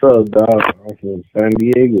 what's up, dog? I'm from San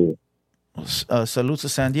Diego. Salute to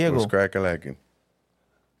San Diego. What's crack-a-lackin'?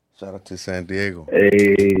 Shout out to San Diego.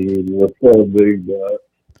 Hey, what's up, big dog?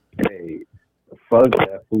 Hey, fuck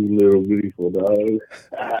that fool, Little Beautiful, dog.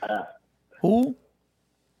 Who?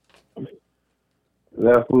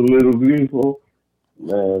 That fool, Little Beautiful.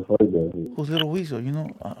 Man, fuck that fool. Who's Little Weasel? You know?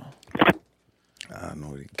 I don't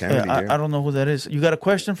know. I don't know who that is. You got a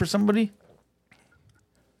question for somebody?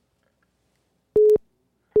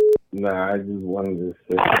 Nah, I just wanted to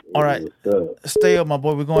say. All right. What's up? Stay up, my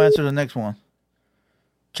boy. We're going to answer the next one.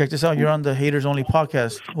 Check this out. You're on the Haters Only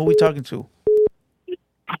podcast. Who we talking to?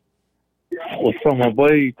 What's up, my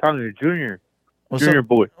boy? You talking to Junior? What's Junior up,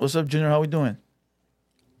 boy. What's up, Junior? How we doing?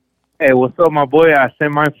 Hey, what's up, my boy? I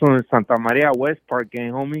sent mine from Santa Maria West Park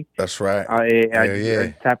gang, homie. That's right.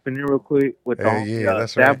 I tapping in real quick with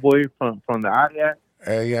that's that right. boy from the area.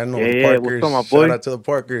 Hell yeah, I know Yeah, the yeah, Parkers. what's up, my boy? Shout out to the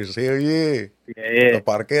Parkers. Hell yeah. Yeah, The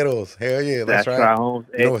Parqueros. Hell yeah, that's right. Holmes.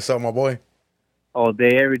 You know what's up, my boy? All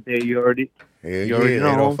day, every day. You already Hell already yeah,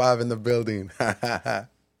 know, 805 in the building. that's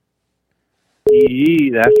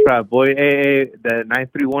right, boy. Hey, the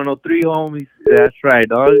 93103 homies. That's right,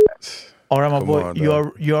 dog. All right, my Come boy. on,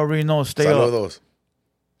 You already know. Stay up. Saludos.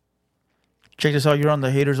 Check this out. You're on the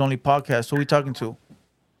Haters Only podcast. Who we talking to?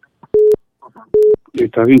 You're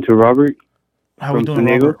talking to Robert? How we From doing, San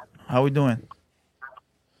Diego? Robert? How we doing?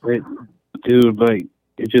 Great. Dude, like,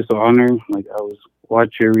 it's just an honor. Like, I was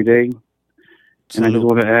watching every day. And I just Salute.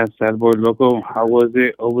 want to ask SadBoy Loko, how was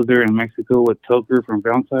it over there in Mexico with Tucker from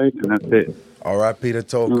Brownside? And that's it. R.I.P. to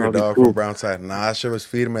Toker, Oh, dog, cool. from Brownside. Nah, that shit was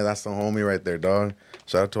feeding me. That's the homie right there, dog.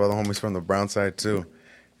 Shout out to all the homies from the Brownside, too.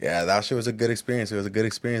 Yeah, that shit was a good experience. It was a good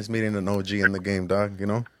experience meeting an OG in the game, dog, you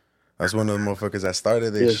know? That's one of the motherfuckers that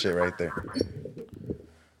started this shit right there.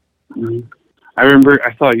 Mhm. I remember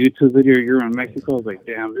I saw a YouTube video. You were in Mexico. I was like,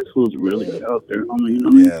 damn, this fool's really out there. You know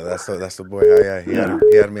what I mean? Yeah, that's the boy. Hell yeah,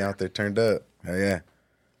 he had me out there turned up. Hell yeah.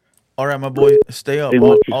 All right, my boy, stay up. Hey, All,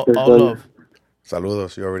 much all, respect, all brother. love.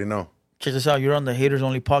 Saludos, you already know. Check this out. You're on the Haters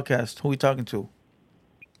Only podcast. Who we talking to?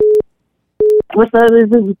 What's up? This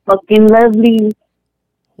is fucking lovely.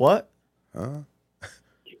 What? Huh?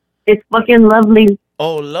 It's fucking lovely.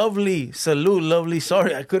 Oh, lovely. Salute, lovely.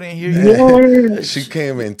 Sorry, I couldn't hear you. Yeah. She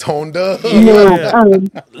came in toned up. Yeah.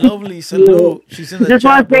 Lovely, salute. She's in the Just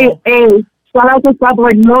chat, want to say, bro. hey, shout out to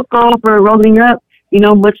SadBoy Loko for rolling up. You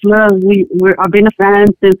know, much love. I've been a fan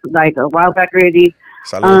since like a while back already.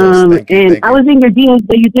 Saludos. Thank you. I was in your DMs,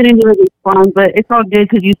 but you didn't really respond. But it's all good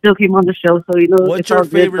because you still came on the show. So you know, What's it's your all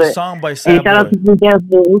good, favorite but- song by And shout out to SadBoy? Blue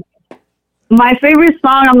Devil. My favorite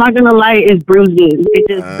song, I'm not gonna lie, is "Bruising." It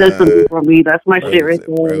just does something for me. That's my shit right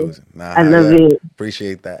there. Nah, I love it.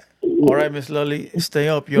 Appreciate that. All right, Miss Lully, stay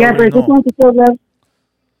up. You Yeah, but already just know. want to say that.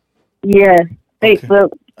 Yeah, thanks, Okay. bro.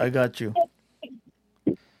 I got you.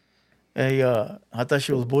 Hey, I thought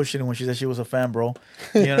she was bullshitting when she said she was a fan, bro.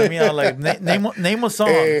 You know what I mean? I like name a song.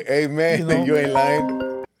 Hey, man, You know? you ain't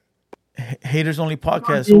lying. Haters Only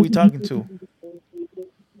podcast. Who we talking to?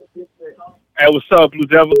 Hey, what's up, Blue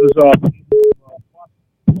Devils?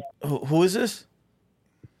 Who is this?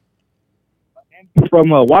 From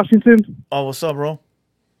Washington, Oh, what's up, bro?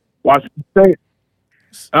 Washington State.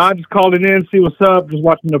 I'm just calling in, see what's up. Just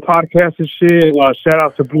watching the podcast and shit. Shout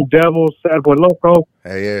out to Blue Devils, SadBoy Loko.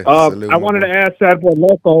 Hey, yeah. I wanted to ask SadBoy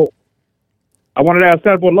Loko.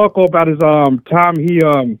 About his time he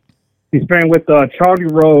spent with Charlie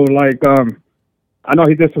Rowe. Like I know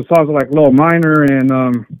he did some songs like Lil Minor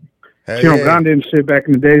and Chino Grande and shit back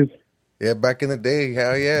in the days. Yeah, back in the day,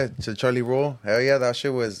 hell yeah, to Charlie Roll, hell yeah, that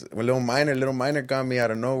shit was Little Minor got me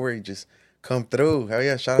out of nowhere. He just come through. Hell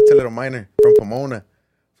yeah, shout out to Little Minor from Pomona,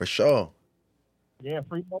 for sure. Yeah,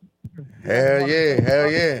 free. Hell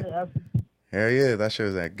yeah, that shit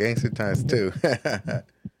was at gangster times too.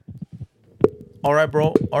 All right,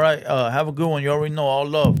 bro. All right, have a good one. You already know. All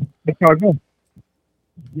love. It's all good.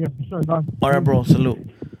 Yeah, for sure, dog. All right, bro.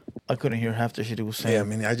 Salute. I couldn't hear half the shit he was saying. Yeah, I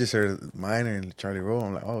mean, I just heard Minor and Charlie Roll.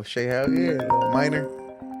 I'm like, oh shit, hell yeah, Little Minor.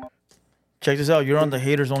 Check this out. You're on the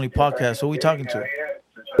Haters Only podcast. Who we talking to?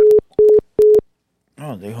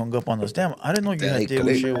 Oh, they hung up on us. Damn, I didn't know you had deal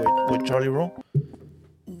with shit with Charlie Rowe.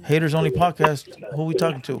 Haters Only podcast. Who we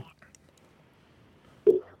talking to?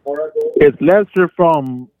 It's Lester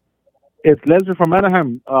from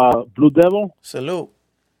Anaheim, Blue Devil. Salute.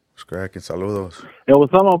 Scracking, saludos. Hey,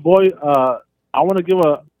 what's up, my boy? I want to give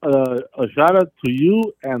a shout out to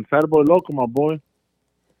you and SadBoy Loko, my boy.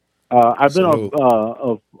 I've been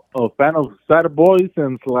a fan of SadBoy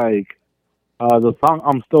since like the song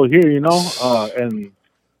 "I'm Still Here," you know,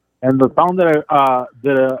 and the song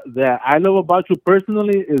that I love about you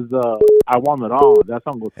personally is "I Want It All." That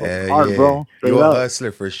song goes so hard, bro. You a up.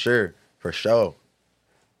 hustler for sure, for sure.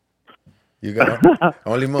 You got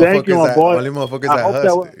only Thank you, my boy. motherfuckers I that hope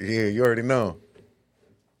hustle. that Yeah, you already know.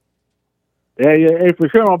 Yeah, hey, for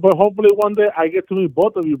sure, my boy. Hopefully one day I get to meet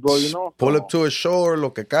both of you, bro, you know? Pull up to a show or lo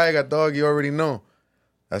que caiga, dog. You already know.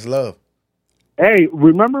 That's love. Hey,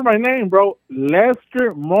 remember my name, bro.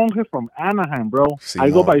 Lester Monge from Anaheim, bro. I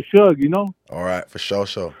go by Shug, you know? All right, for sure.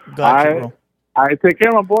 Got you, bro. I take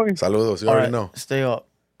care, my boy. Saludos. You All already right, know. stay up.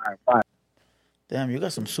 All right, bye. Damn, you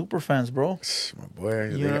got some super fans, bro. My boy,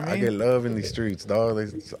 You know what I I mean? get love in these streets, dog. I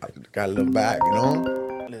got a little back, you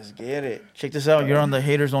know? Let's get it. Check this out. You're on the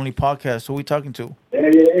Haters Only podcast. Who we talking to?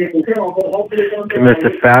 Mr.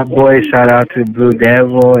 SadBoy, shout out to Blue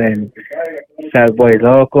Devil and SadBoy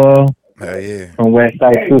Loko Hell yeah. from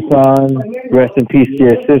Westside Tucson. Rest in peace to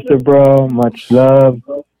your sister, bro. Much love.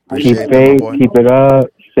 Appreciate Keep that, my faith. boy. Keep it up.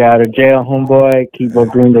 Stay out of jail, homeboy. Keep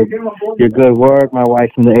up doing your good work. My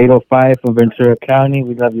wife's in the 805 from Ventura County.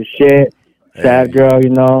 We love your shit. Sad girl, you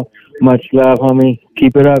know. Much love, homie.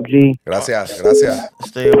 Keep it up, G. Gracias.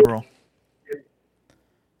 Stay up, bro.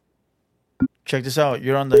 Check this out.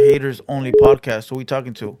 You're on the Haters Only podcast. Who we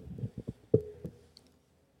talking to?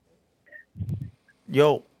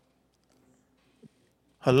 Yo.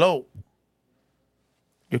 Hello.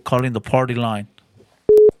 You're calling the party line.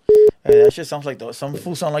 Hey, that shit sounds like some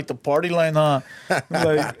fool sound like the party line, huh?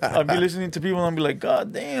 Like I'll be listening to people and I'll be like,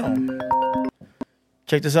 God damn.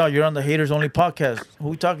 Check this out. You're on the Haters Only podcast. Who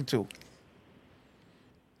we talking to?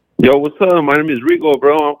 Yo, what's up? My name is Rigo,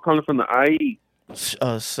 bro. I'm calling from the IE.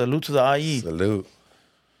 Salute to the IE. Salute.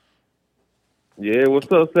 Yeah,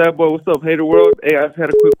 what's up, SadBoy? What's up, Hater World? Hey, I just had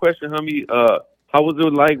a quick question, homie. How was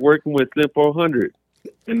it like working with Slim 400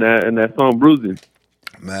 and that song Bruising?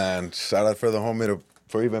 Man, shout out for the homie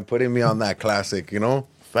for even putting me on that classic, you know?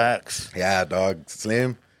 Facts. Yeah, dog.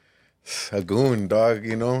 Slim, a goon, dog.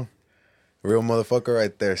 You know, real motherfucker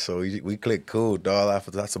right there. So we click cool, dog.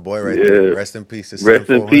 That's a boy right there. Rest in peace. Rest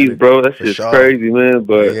in peace, bro. That shit's crazy, man.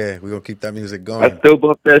 But yeah, we gonna keep that music going. I still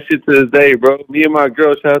bump that shit to this day, bro. Me and my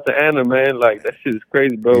girl, shout out to Anna, man. Like that shit is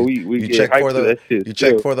crazy, bro. We get hyped to that shit. You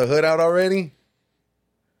checked for the hood out already?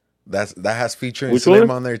 That has featuring Which Slim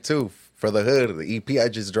one? on there too. For the hood, the EP I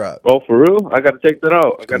just dropped. Oh, for real? I gotta check that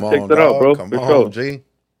out. Come on, bro. Come on, G.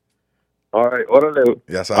 All right, orale.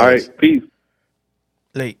 Yes, all right, peace.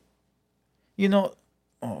 Late. You know,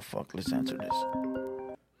 oh fuck. Let's answer this.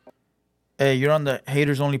 Hey, you're on the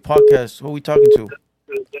Haters Only podcast. Who are we talking to?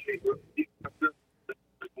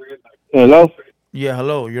 Hello? Yeah,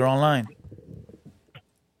 hello. You're online.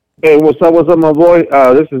 Hey, what's up, my boy?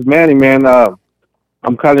 This is Manny, man.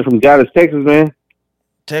 I'm calling from Dallas, Texas, man.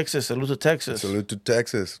 Texas. Salute to Texas. Salute to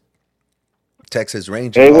Texas. Texas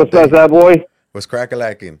Rangers. Hey, what's up, SadBoy? What's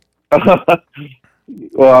crack-a-lacking?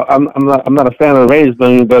 Well, I'm not a fan of the Rangers,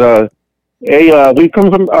 but hey, we come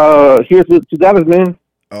from here to Dallas, man.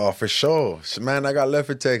 Oh, for sure. Man, I got left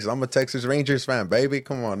for Texas. I'm a Texas Rangers fan, baby.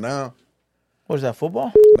 Come on now. What is that,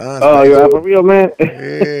 football? Nah, Oh, you're for real, man?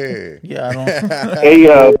 Yeah. Yeah, I don't.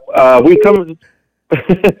 Hey,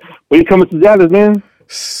 we coming to Dallas, man.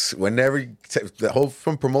 Whenever the whole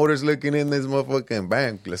from promoters looking in this motherfucking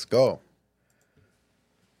bank, let's go.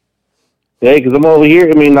 Yeah, because I'm over here.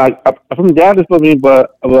 I mean, I'm from Dallas,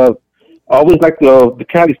 but I always like the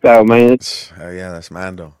Cali style, man. Oh, yeah, that's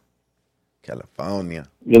Mando. California.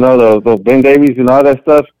 You know, the Ben Davies and all that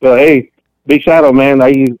stuff. But hey, big shout out, man.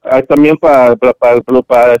 I también para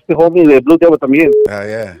este homie de Blue Devil también. Oh,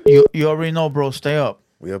 yeah. You already know, bro. Stay up.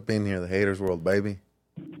 We up in here, the haters world, baby.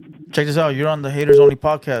 Check this out. You're on the Haters Only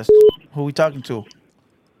podcast. Who we talking to?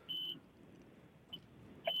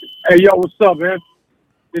 Hey, yo, what's up, man?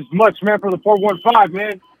 It's Much, man, from the 415,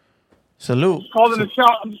 man. Salute. I'm just calling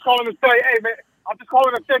to say, hey, man. I'm just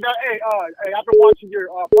calling to say that, hey, I've been watching your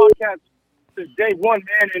podcast since day one,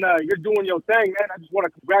 man, and you're doing your thing, man. I just want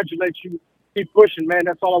to congratulate you. Keep pushing, man.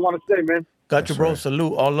 That's all I want to say, man. Got you, bro. Right.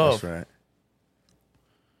 Salute. All love. That's right.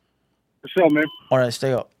 For sure, man. All right,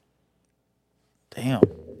 stay up. Damn.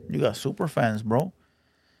 You got super fans, bro.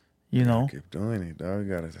 You know. Keep doing it, dog.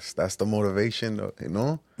 That's the motivation, you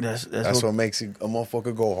know? That's what makes it, a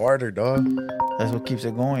motherfucker go harder, dog. That's what keeps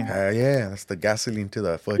it going. Yeah, that's the gasoline to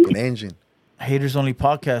the fucking engine. Haters Only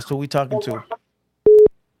podcast. Who we talking to?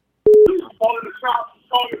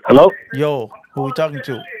 Hello? Yo, who we talking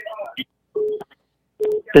to?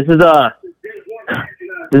 This is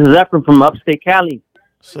Ephraim from Upstate Cali.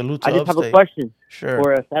 Salute to I just Upstate. have a question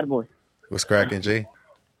for SadBoy. What's cracking, G?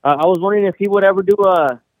 I was wondering if he would ever do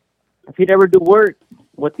work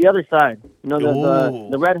with the other side. You know,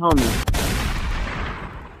 the red homie.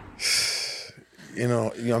 You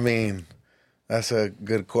know, I mean, that's a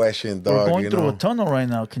good question, dog. We're going through a tunnel right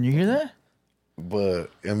now. Can you hear that? But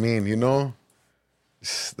I mean, you know,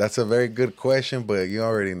 that's a very good question. But you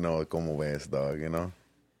already know como ves, dog. You know.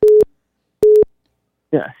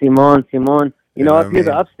 Yeah, Simon. You know, up here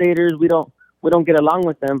the upstaters, we don't get along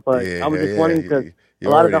with them. But I was just wondering because a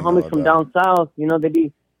lot of the homies from down south, you know, they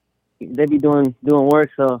be doing work.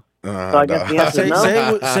 So I guess the answer is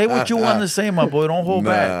no. Say what you want to say, my boy. Don't hold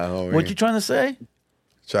back. Homie. What you trying to say?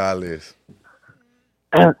 Charles.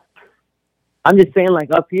 I'm just saying, like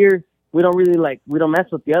up here, we don't mess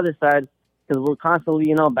with the other side because we're constantly,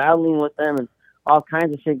 you know, battling with them and all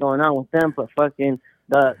kinds of shit going on with them. But fucking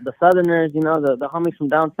the Southerners, you know, the homies from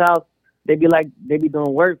down south, they be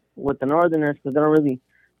doing work with the Northerners because they don't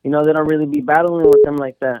really be battling with them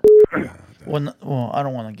like that. Well, I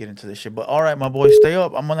don't want to get into this shit, but all right, my boy, stay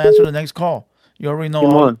up. I'm gonna answer the next call. You already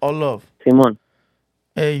know all love. Simon.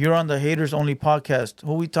 Hey, you're on the Haters Only podcast.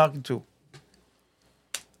 Who we talking to?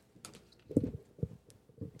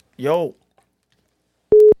 Yo.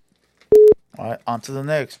 All right, on to the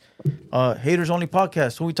next. Haters Only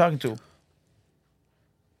podcast. Who we talking to?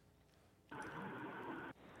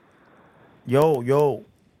 Yo.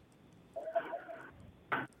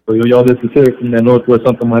 Yo, this is Eric from that Northwest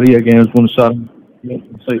Santa Maria game. I just want to shout out.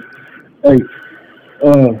 Say, hey,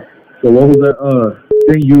 so what was that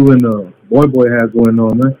thing you and Boy has going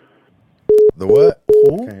on, man? The what?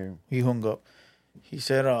 Who? Okay. He hung up. He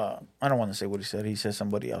said, I don't want to say what he said. He said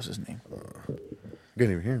somebody else's name.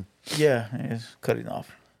 Couldn't even hear him. Yeah, it's cutting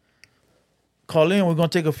off. Call in. We're going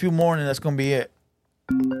to take a few more, and that's going to be it.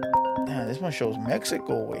 Damn, this one shows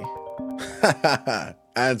Mexico way.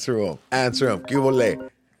 Answer him. Cubole.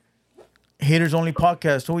 Haters Only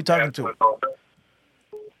podcast. Who we talking to?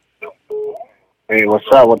 Hey, what's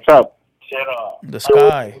up? The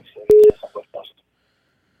Sky.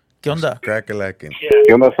 ¿Qué onda? Crack-a-lacking.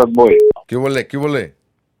 ¿Qué onda, SadBoy? ¿Qué huele? ¿Qué huele?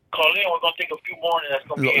 Call in. We're gonna take a few more, and that's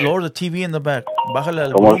gonna be it. Lower the TV in the back. Bájale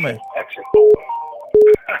el ¿Cómo? volumen.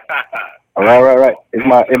 Right. It's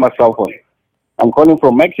my cell phone. I'm calling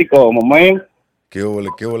from Mexico, my man. ¿Qué huele?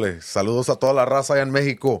 ¿Qué huele? Saludos a toda la raza allá en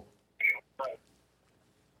México.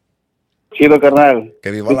 Chido, carnal.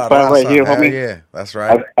 Que viva Big la fan raza. right here, Hell homie. yeah, that's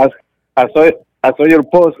right. I saw your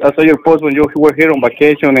post. I saw your post when you were here on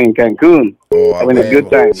vacation in Cancun. Oh, Having a good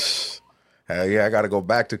time. Hell yeah, I gotta go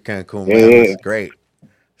back to Cancun, Yeah, man. yeah. It's great.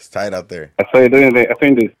 It's tight out there. I saw you doing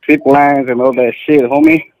the zip lines and all that shit,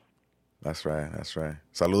 homie. That's right.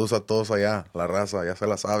 Saludos a todos allá, la raza, ya se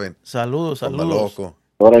la saben. Saludos. Con la Loko.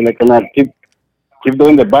 Órale, carnal. Keep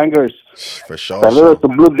doing the bangers. For sure. Saludos to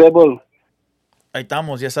Blue Devil. Ahí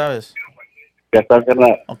estamos, ya sabes. Ya está,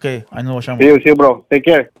 carnal. Ok, ahí nos vamos. See you, bro. Take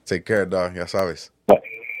care. Take care, dog. Ya sabes. Bye.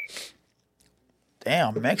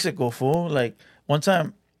 Damn, Mexico, fool. Like, one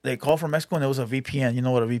time, they called from Mexico and there was a VPN. You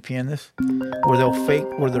know what a VPN is? Where they'll fake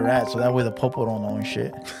where they're at, so that way the popo don't know and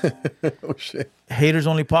shit. Oh, shit. Haters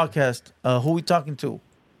Only Podcast. Who we talking to?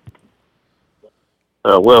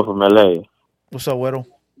 Will from LA. What's up, Güero?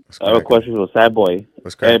 I have a question for SadBoy.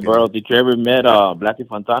 Hey, bro, did you ever met Blackie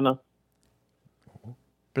Fontana?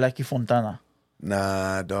 Blackie Fontana.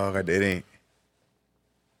 Nah, dog, I didn't.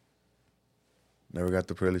 Never got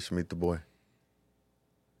the privilege to meet the boy.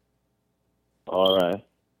 All right.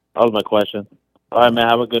 That was my question. All right, man.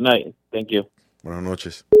 Have a good night. Thank you. Buenas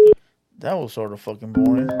noches. That was sort of fucking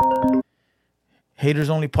boring. Haters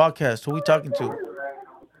Only Podcast. Who we talking to?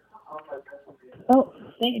 Oh,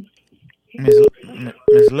 thanks.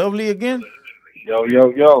 Miss Lovely again?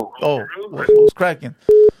 Yo. Oh, what's cracking?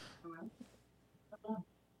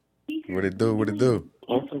 What it do?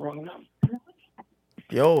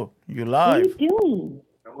 Yo, you live.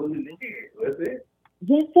 What are you doing?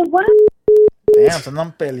 Yes, what? Damn, se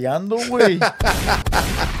andan peleando, güey.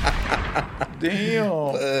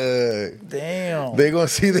 Damn. They gonna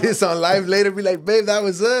see this on live later, be like, babe, that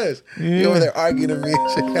was us. You over there arguing to me.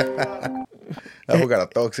 That who got a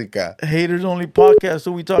tóxica. Haters Only Podcast.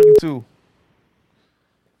 Who we talking to?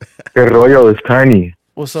 Que rollo, it's Tiny.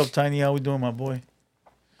 What's up, Tiny? How we doing, my boy?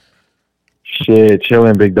 Shit,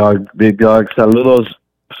 chilling, big dog. Saludos,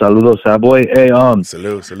 SadBoy. Hey,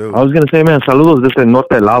 Salud. I was gonna say, man, saludos desde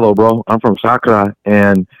Norte Lado, bro. I'm from Sacra,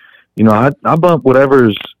 and you know, I bump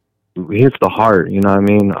whatever's hits the heart. You know what I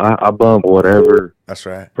mean? I bump whatever that's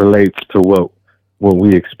right relates to what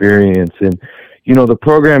we experience, and you know, the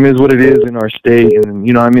program is what it is in our state, and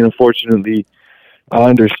you know, I mean, unfortunately, I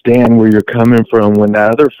understand where you're coming from. When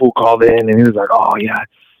that other fool called in and he was like, "Oh yeah,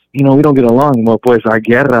 you know, we don't get along." Well, pues hay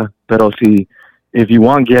guerra, pero if you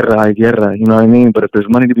want guerra, hay guerra. You know what I mean? But if there's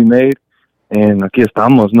money to be made, and aquí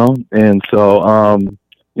estamos, no? And so,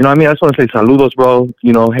 you know, I mean, I just want to say saludos, bro.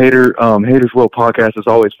 You know, Haters World Podcast is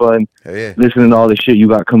always fun. Yeah. Listening to all the shit you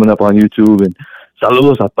got coming up on YouTube, and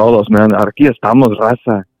saludos a todos, man. Aquí estamos,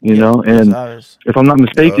 raza. You know, and if I'm not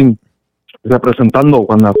mistaken, representando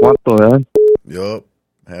Guanajuato, ¿verdad? Yup.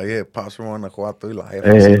 Hell yeah, Pops from Guanajuato y la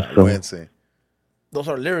jefa. Those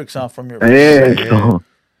are lyrics from your... Eso.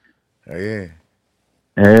 Yeah.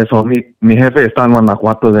 Eso, mi jefe está en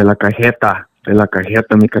Guanajuato de la cajeta,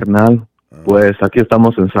 mi carnal. Pues aquí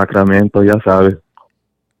estamos en Sacramento, ya sabes.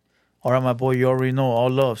 All right, my boy, you already know. All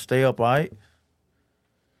love. Stay up, all right?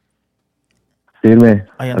 Firme,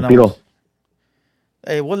 al tiro.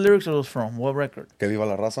 Hey, what lyrics are those from? What record? Que viva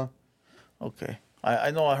la raza. Okay.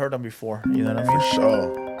 I know I heard them before. You know what I mean? For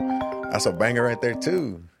sure. That's a banger right there,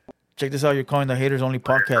 too. Check this out. You're calling the Haters Only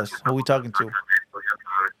Podcast. Who we talking to?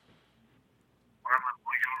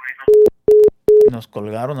 Nos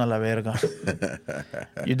colgaron a la verga.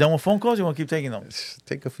 You done with phone calls? You want to keep taking them?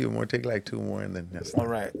 Take a few more. Take like 2 more, and then that's all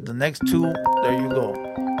right. The next 2, there you go.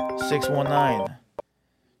 619.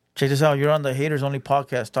 Check this out. You're on the Haters Only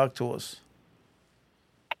Podcast. Talk to us.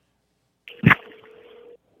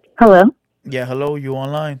 Hello. Yeah, hello. You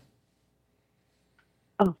online?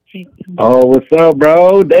 Oh, what's up,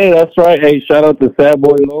 bro? Hey, that's right. Hey, shout out to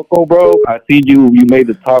SadBoy Loko, bro. I see you made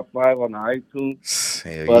the top 5 on the iTunes.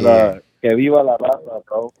 Hell but yeah. Que viva la raza,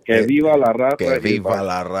 bro. Que viva la raza. Que viva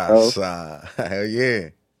la raza. Hell yeah.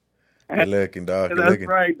 Good looking, dog. Good That's looking.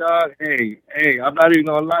 right, dog. Hey, I'm not even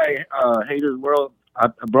gonna lie. Haters World,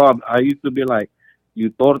 I used to be like, you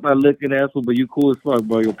torta looking asshole, but you cool as fuck,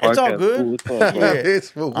 bro. Your podcast it's all good. Cool as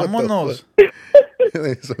fuck, bro. Vámonos.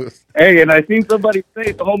 Hey, and I seen somebody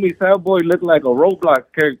say the homie SadBoy looked like a Roblox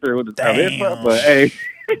character with a cabeza, but hey,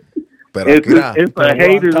 it's a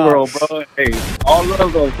haters world, bro. Hey, all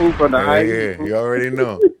love those food from the high. Yeah, you already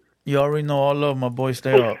know. You already know. All love, my boy.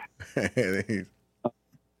 Stay up.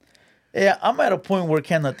 Yeah, I'm at a point where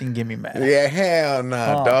can't nothing get me mad. Yeah, hell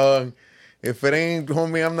nah, dog. If it ain't,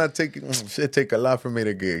 homie, I'm not taking. Shit take a lot for me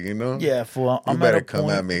to get, you know. Yeah, fool. You better come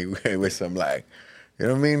at me with some like, you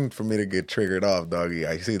know what I mean, for me to get triggered off, doggy.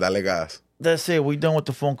 I see, dale gas. That's it. We done with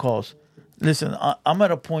the phone calls. Listen, I'm at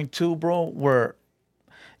a point too, bro, where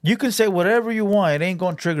you can say whatever you want. It ain't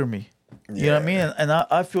gonna trigger me. You know what I mean? And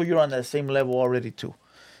I feel you're on that same level already too.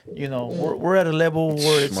 You know, we're at a level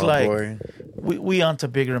where it's like we on to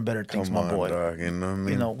bigger and better things, my boy. Dog, you know what I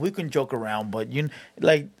mean? You know, we can joke around, but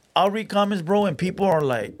like I'll read comments, bro, and people are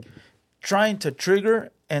like trying to trigger,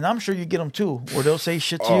 and I'm sure you get them too, where they'll say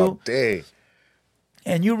shit to you. Day.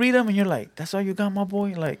 And you read them, and you're like, "That's all you got, my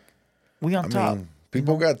boy." Like, we on top.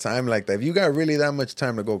 People got time like that. If you got really that much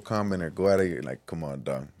time to go comment or go out of here, like, come on,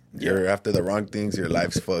 dog. You're after the wrong things. Your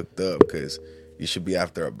life's fucked up because you should be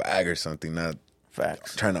after a bag or something, not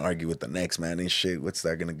facts. Trying to argue with the next man and shit. What's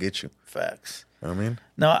that gonna get you? Facts. You know what I mean?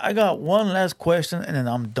 Now I got one last question, and then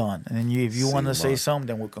I'm done. And then if you want to say something,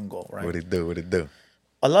 then we can go. Right? What it do?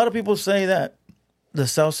 A lot of people say that the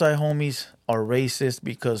Southside homies are racist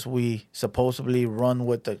because we supposedly run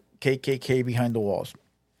with the KKK behind the walls.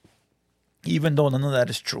 Even though none of that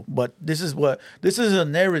is true, but this is a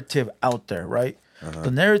narrative out there, right?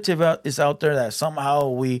 The narrative is out there that somehow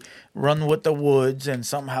we run with the Woods and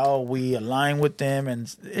somehow we align with them,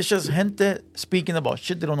 and it's just gente speaking about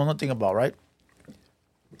shit they don't know nothing about, right?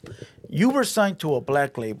 You were signed to a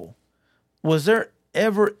black label. Was there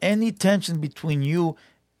ever any tension between you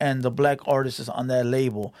and the black artists on that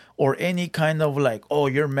label, or any kind of like, oh,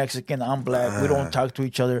 you're Mexican, I'm black, we don't talk to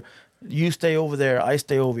each other? You stay over there, I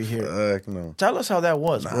stay over here. Fuck no. Tell us how that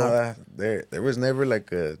was, bro. There was never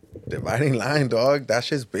like a dividing line, dog. That's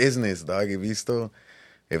just business, dog. If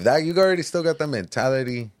you already still got that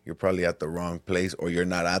mentality, you're probably at the wrong place, or you're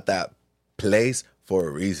not at that place for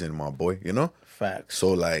a reason, my boy. You know? Facts.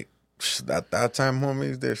 So like at that time,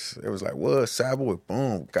 homies, it was like, what, SadBoy,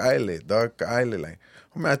 boom, Kyle, dog, Kyle. Like,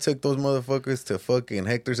 I took those motherfuckers to fucking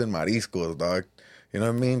Hector's and Mariscos, dog. You know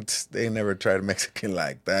what I mean? They never tried Mexican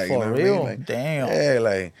like that. For you know real? What I mean? Like, damn. Yeah,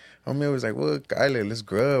 like, it was like, well, Kyle, let's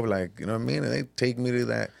grub. Like, you know what I mean? And they take me to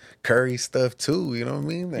that curry stuff too. You know what I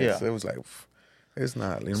mean? Yeah. So it was like, it's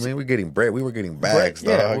not. You know what I mean? We're getting bread. We were getting bags,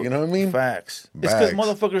 dog. You know what I mean? Facts. It's because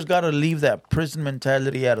motherfuckers got to leave that prison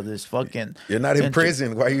mentality out of this fucking... You're not in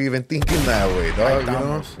prison. Why are you even thinking that way, dog? You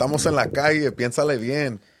know? Estamos en la calle. Piénsale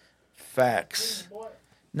bien. Facts.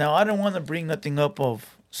 Now, I don't want to bring nothing up of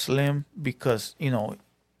Slim because, you know,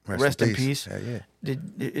 rest in peace. Yeah.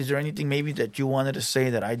 Is there anything maybe that you wanted to say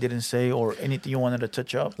that I didn't say, or anything you wanted to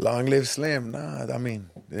touch up? Long live Slim. Nah, I mean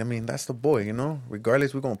that's the boy, you know.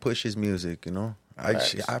 Regardless, we're gonna push his music, you know.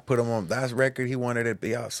 I put him on that record. He wanted it to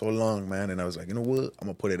be out so long, man, and I was like, you know what? I'm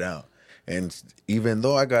gonna put it out. And even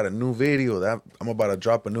though I got a new video that I'm about to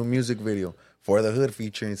drop a new music video for the Hood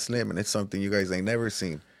featuring Slim, and it's something you guys ain't never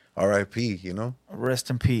seen. R.I.P. You know. Rest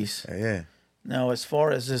in peace. Yeah. Now, as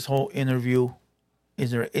far as this whole interview,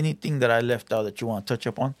 is there anything that I left out that you want to touch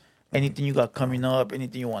up on? Anything you got coming up?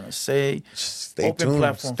 Anything you want to say? Stay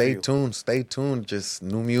tuned. Stay tuned. Just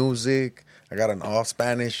new music. I got an all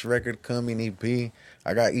Spanish record coming, EP.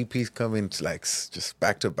 I got EPs coming like just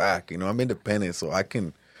back to back. You know, I'm independent, so I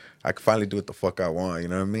can finally do what the fuck I want. You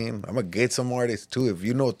know what I mean? I'm gonna get some artists too. If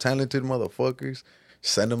you know talented motherfuckers,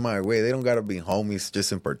 send them my way. They don't gotta be homies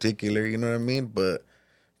just in particular. You know what I mean? But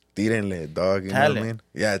tírenle, dog. You know what I mean?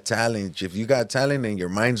 Yeah, talent. If you got talent and your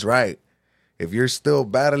mind's right, if you're still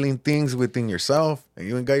battling things within yourself and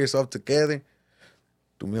you ain't got yourself together,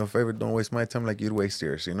 do me a favor, don't waste my time like you'd waste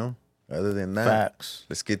yours, you know? Other than that, facts.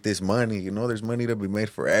 Let's get this money. You know, there's money to be made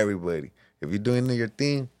for everybody. If you're doing your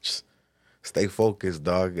thing, just stay focused,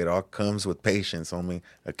 dog. It all comes with patience, homie.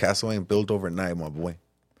 A castle ain't built overnight, my boy.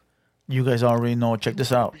 You guys already know. Check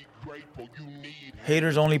this out.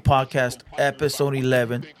 Haters Only Podcast, episode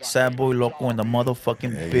 11. SadBoy Loko in the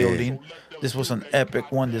motherfucking building. This was an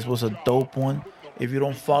epic one. This was a dope one. If you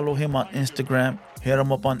don't follow him on Instagram, hit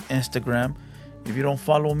him up on Instagram. If you don't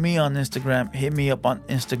follow me on Instagram, hit me up on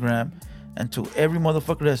Instagram. And to every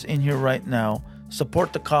motherfucker that's in here right now,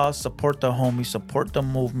 support the cause, support the homies, support the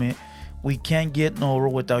movement. We can't get nowhere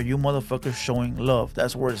without you motherfuckers showing love.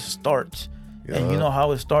 That's where it starts. Yeah. And you know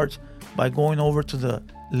how it starts? By going over to the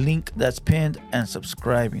link that's pinned and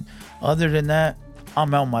subscribing. Other than that,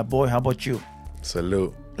 I'm out, my boy. How about you?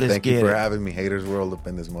 Salute. Let's Thank you for having me, Haters World, up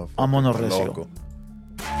in this motherfucker. I'm on a recio.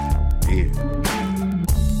 Yeah.